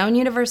at Doane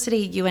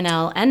University,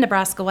 UNL, and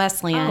Nebraska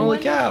Wesleyan. Holy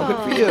cow, good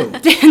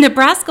for you.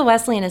 Nebraska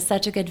Wesleyan is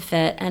such a good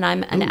fit, and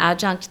I'm an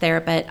adjunct there,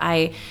 but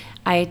I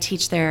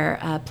teach their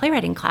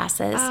playwriting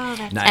classes. Oh,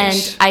 that's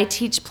Nice. And I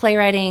teach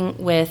playwriting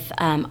with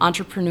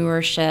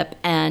entrepreneurship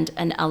and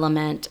an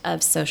element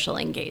of social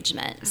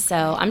engagement.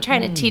 So I'm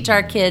trying to teach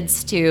our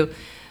kids to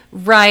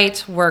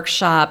write,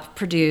 workshop,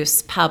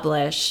 produce,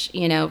 publish,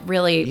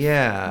 really,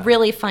 Yeah.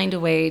 really find a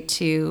way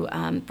to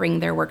bring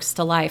their works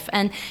to life.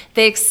 And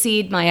they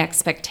exceed my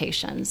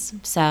expectations.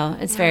 So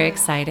it's very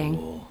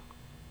exciting.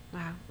 Wow.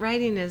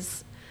 Writing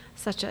is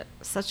such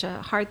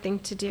a hard thing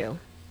to do.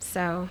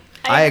 So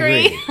I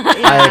agree.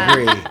 I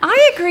agree.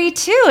 I agree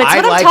too. It's I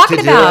what I'm like talking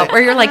to do about. it.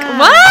 Where you're like, Ah.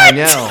 what? I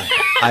know.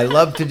 I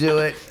love to do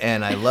it,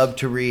 and I love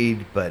to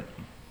read,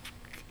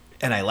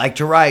 and I like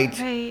to write.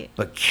 Right.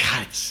 But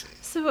God,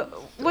 So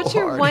what's So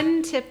your hard.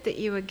 one tip that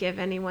you would give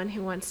anyone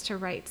who wants to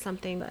write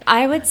something? That,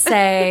 I would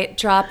say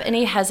drop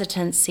any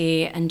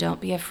hesitancy and don't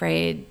be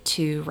afraid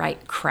to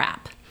write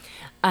crap.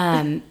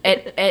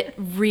 It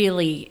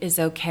really is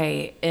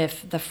okay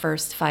if the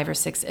first 5 or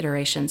 6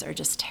 iterations are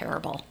just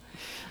terrible.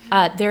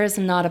 There is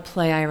not a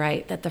play I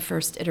write that the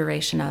first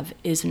iteration of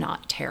is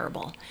not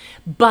terrible.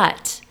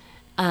 But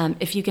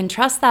if you can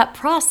trust that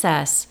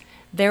process,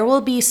 there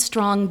will be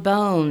strong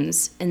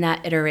bones in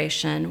that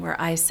iteration where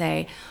I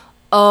say,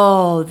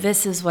 oh,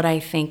 this is what I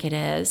think it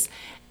is.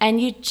 And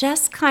you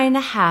just kind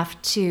of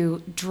have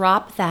to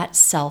drop that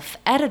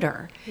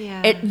self-editor.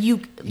 Yeah. Your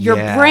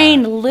Yeah.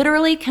 brain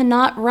literally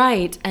cannot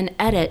write and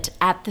edit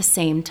at the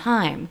same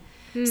time.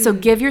 So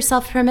give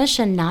yourself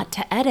permission not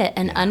to edit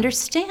and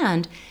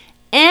understand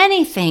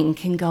anything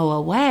can go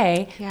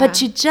away,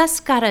 but Yeah. you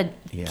just got to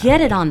Yeah.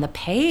 get it on the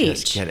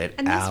page. just get it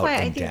and that's out why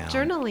I and think down.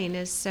 journaling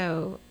is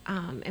so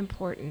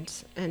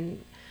important, and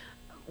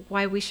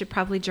why we should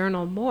probably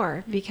journal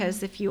more,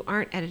 because if you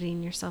aren't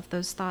editing yourself,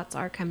 those thoughts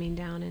are coming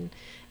down,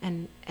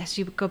 and as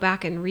you go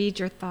back and read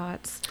your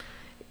thoughts,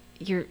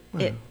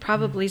 it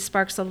probably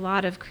sparks a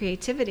lot of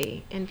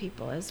creativity in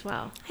people as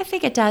well. I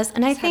think it does.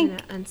 And I Just having think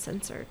it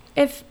uncensored.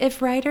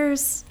 if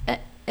writers,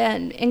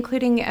 and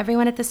including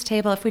everyone at this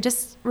table, if we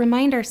just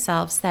remind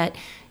ourselves that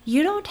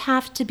you don't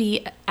have to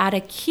be at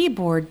a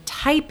keyboard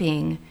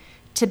typing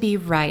to be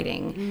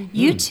writing.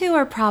 You two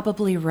are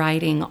probably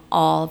writing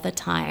all the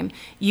time.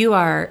 You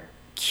are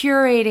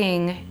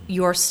curating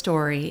your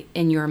story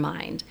in your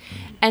mind.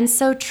 And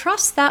so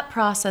trust that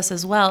process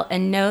as well,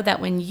 and know that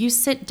when you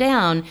sit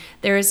down,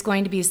 there is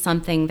going to be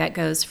something that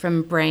goes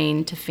from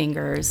brain to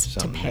fingers to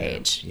Something,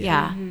 page.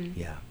 yeah. Yeah.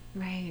 Yeah.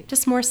 Right.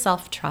 Just more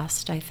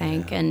self-trust, I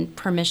think, and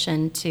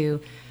permission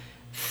to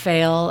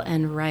fail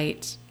and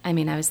write. I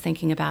mean, I was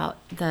thinking about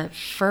the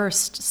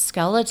first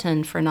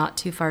skeleton for Not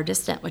Too Far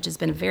Distant, which has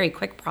been a very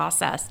quick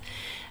process.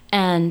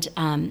 And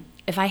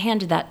if I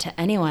handed that to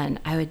anyone,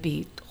 I would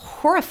be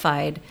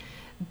horrified.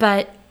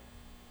 But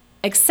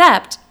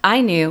except I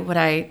knew what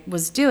I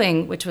was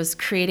doing, which was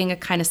creating a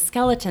kind of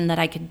skeleton that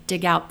I could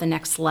dig out the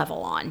next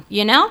level on,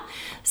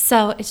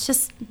 So it's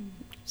just,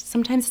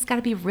 sometimes it's got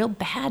to be real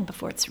bad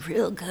before it's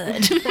real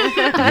good.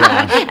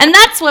 And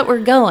that's what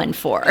we're going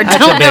for. That's a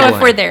Don't big know if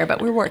one. we're there,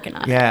 but we're working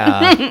on it.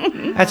 Yeah.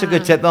 That's a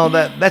good tip. No,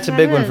 that's a That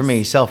big one for is.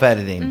 me.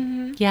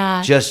 Self-editing.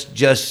 Yeah. Just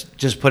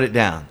put it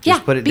down. Yeah,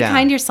 Just put it be down.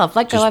 kind to yourself.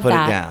 Let go Just of put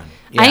that. it down.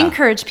 I Yeah.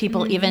 encourage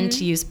people even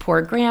to use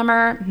poor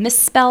grammar,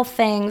 misspell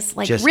things,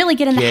 like Just really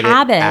get in the get it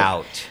habit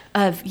out.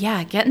 of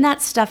getting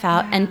that stuff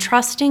out and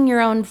trusting your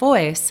own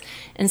voice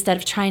instead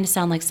of trying to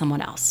sound like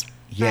someone else.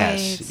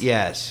 Yes, Right.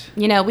 yes.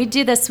 You know, we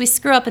do this, we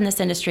screw up in this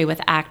industry with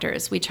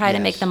actors. We try to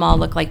Yes. make them all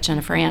look like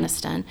Jennifer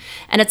Aniston.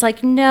 And it's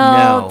like,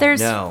 No,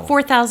 there's no.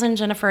 4,000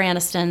 Jennifer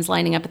Anistons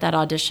lining up at that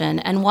audition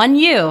and one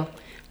you.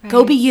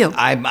 Go be you.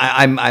 I'm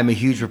a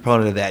huge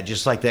proponent of that.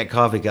 Just like that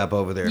coffee cup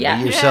over there. Yeah.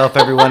 Be yourself.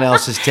 Everyone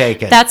else is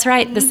taken. That's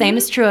right. The same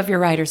is true of your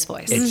writer's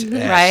voice, Yes,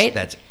 right?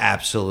 That's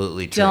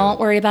absolutely true. Don't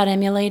worry about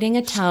emulating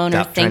a tone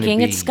Stop or trying to thinking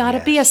be- it's got to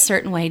be a yes.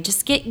 certain way.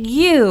 Just get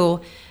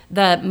you,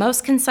 the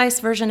most concise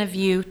version of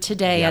you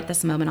today Yep. at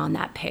this moment on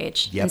that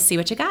page, Yep. and see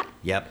what you got.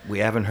 Yep, we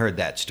haven't heard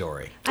that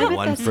story. I bet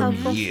One that's from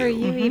helpful you. for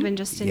you, even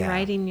just in Yeah.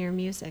 writing your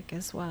music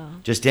as well.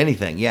 Just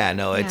anything. Yeah,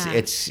 no,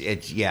 it's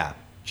Yeah.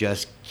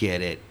 just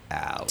get it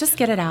out. Just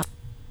get it out.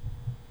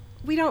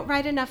 We don't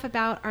write enough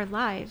about our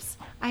lives.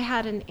 I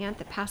had an aunt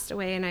that passed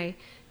away, and I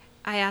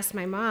asked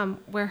my mom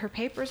where her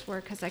papers were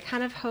because I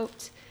kind of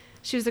hoped,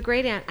 she was a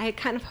great aunt, I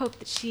kind of hoped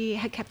that she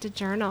had kept a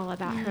journal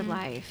about her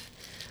life.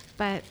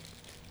 But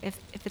if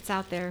it's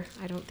out there,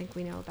 I don't think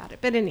we know about it.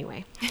 But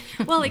anyway.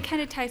 Well, it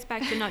kind of ties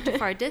back to Not Too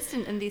Far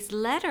Distant and these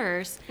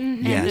letters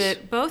and Yes.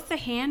 both the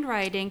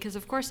handwriting, because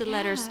of course the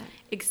letters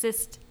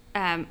exist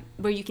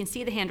where you can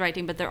see the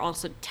handwriting, but they're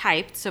also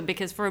typed. So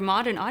because for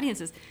modern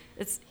audiences,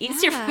 it's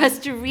easier for us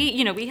to read.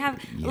 You know, we have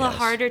a little Yes.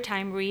 harder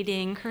time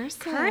reading Cursive.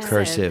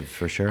 Cursive,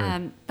 for sure.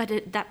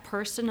 But that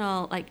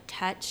personal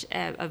touch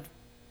of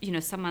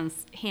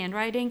someone's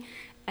handwriting.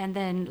 And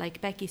then,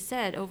 like Becky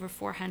said, over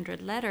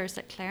 400 letters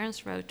that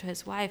Clarence wrote to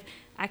his wife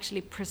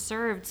actually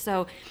preserved.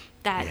 So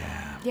that,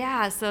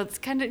 so it's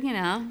kind of,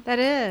 That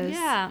is.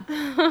 yeah.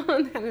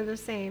 Kind of the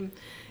same.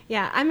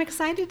 Yeah, I'm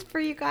excited for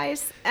you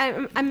guys.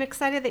 I'm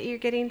excited that you're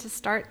getting to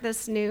start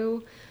this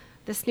new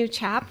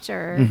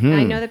chapter.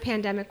 I know the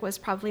pandemic was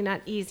probably not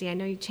easy. I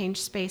know you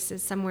changed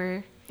spaces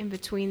somewhere in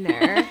between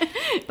there,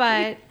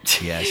 but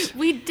Yes.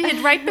 We did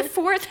right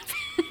before the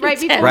right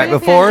before Right the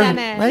before?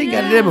 pandemic. Well, you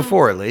got it in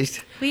before, at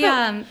least. We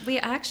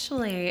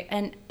actually,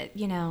 and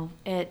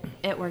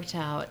it worked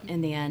out in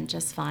the end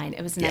just fine.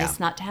 It was nice Yeah.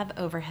 not to have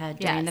overhead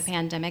during the Yes.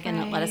 pandemic, and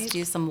it let us Right.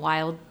 do some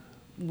wild,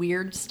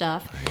 weird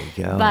stuff. There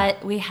you go.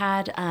 But we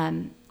had a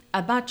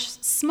much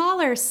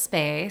smaller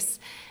space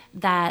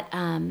that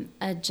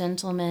a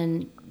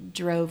gentleman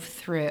drove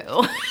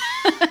through.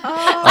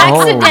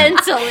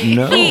 accidentally.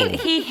 No.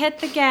 He hit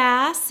the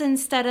gas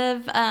instead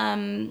of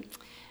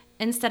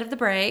the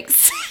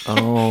brakes.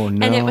 Oh,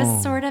 no. And it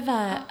was sort of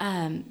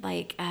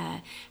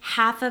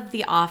half of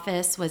the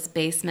office was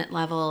basement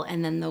level,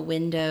 and then the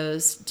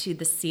windows to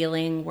the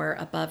ceiling were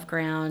above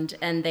ground,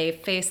 and they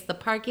faced the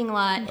parking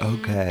lot.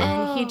 Okay.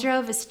 And he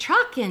drove his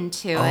truck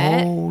into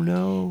it. Oh,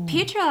 no.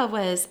 Petra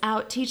was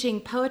out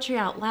teaching poetry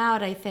out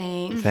loud, I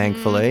think.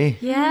 Thankfully.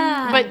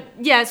 Yeah. But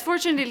yes,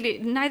 fortunately,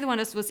 neither one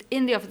of us was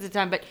in the office at the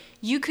time, but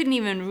you couldn't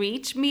even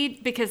reach me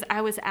because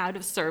I was out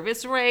of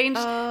service range.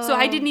 So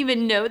I didn't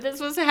even know this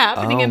was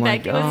happening, Oh and my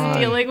Becky God. was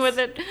dealing with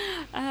it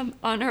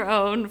on her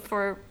own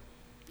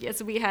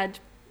we had,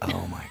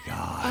 Oh, my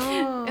God.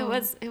 Oh. it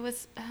was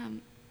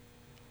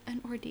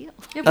an ordeal.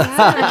 it was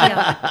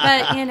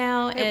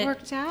but It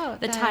worked out.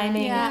 The then.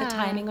 timing, Yeah. the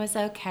timing was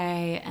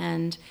okay,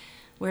 and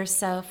we're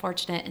so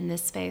fortunate in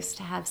this space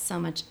to have so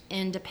much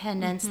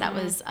independence. That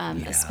was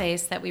a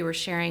space that we were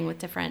sharing with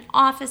different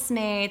office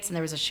mates, and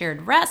there was a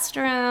shared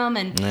restroom.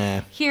 And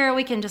Nah. here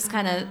we can just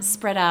kind of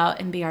spread out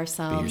and be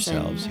ourselves.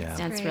 yourselves, and yeah.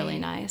 That's really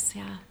Great. nice.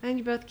 Yeah. And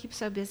you both keep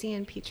so busy,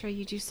 and Petra,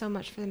 you do so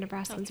much for the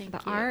Nebraskans for thank the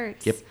you.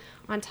 arts Yep.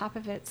 on top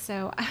of it.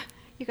 So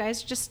you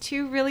guys are just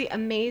two really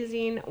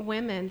amazing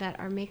women that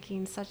are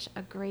making such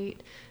a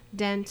great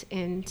dent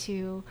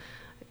into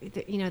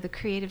the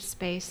creative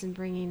space and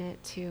bringing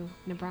it to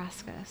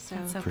Nebraska. So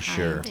That's so For kind.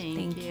 sure.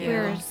 Thank you.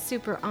 we're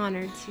super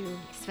honored to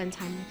spend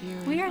time with you.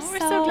 We are We're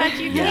so glad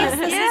you yes, did.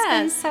 This Yes.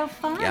 has been so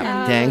fun.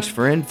 Yep. Thanks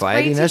for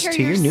inviting us to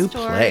your new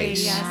story.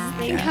 place. Yes, Yeah.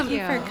 thank Thank you.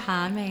 you for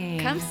coming.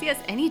 Come see us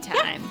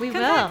anytime. We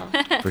will.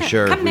 For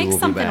sure. Come we make will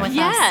something be back. with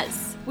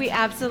Yes. We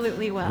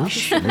absolutely will. We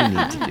should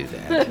need to do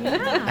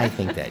that. I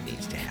think that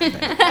needs to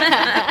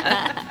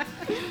happen.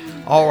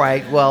 All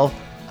right. Well,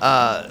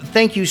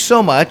 thank you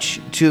so much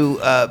to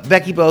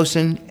Becky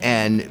Boson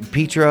and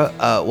Petra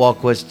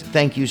Walquist.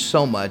 Thank you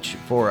so much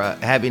for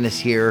having us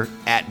here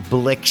at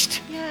Blixt.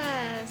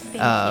 Yes. Thank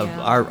you.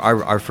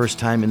 Our first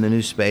time in the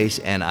new space,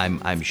 and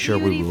I'm sure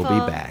we will be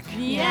Beautiful. back.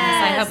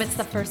 Yes, I hope it's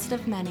the first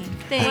of many.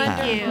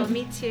 Thank you.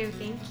 Me too.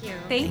 Thank you.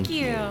 Thank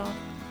you.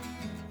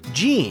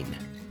 Gene,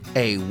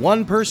 a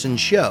one-person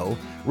show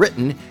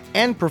written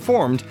and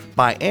performed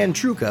by Ann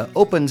Truca,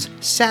 opens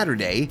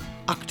Saturday,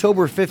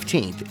 October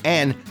 15th,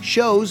 and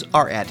shows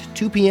are at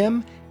 2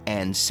 p.m.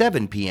 and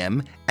 7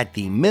 p.m. at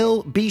the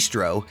Mill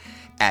Bistro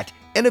at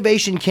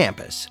Innovation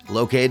Campus,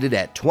 located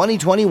at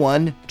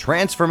 2021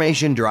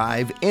 Transformation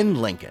Drive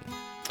in Lincoln.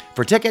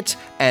 For tickets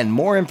and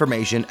more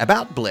information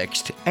about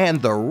Blixt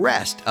and the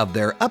rest of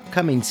their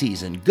upcoming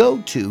season, go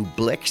to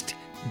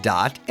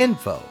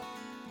blixt.info.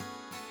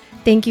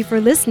 Thank you for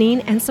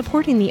listening and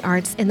supporting the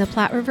arts in the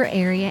Platte River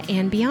area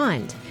and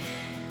beyond.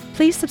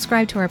 Please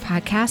subscribe to our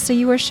podcast so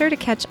you are sure to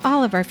catch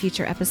all of our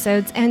future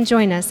episodes and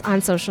join us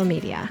on social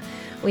media.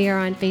 We are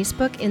on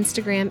Facebook,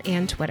 Instagram,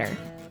 and Twitter.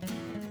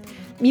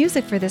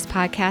 Music for this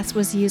podcast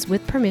was used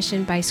with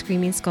permission by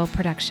Screaming Skull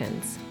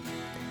Productions.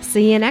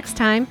 See you next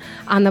time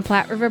on the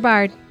Platte River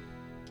Bard.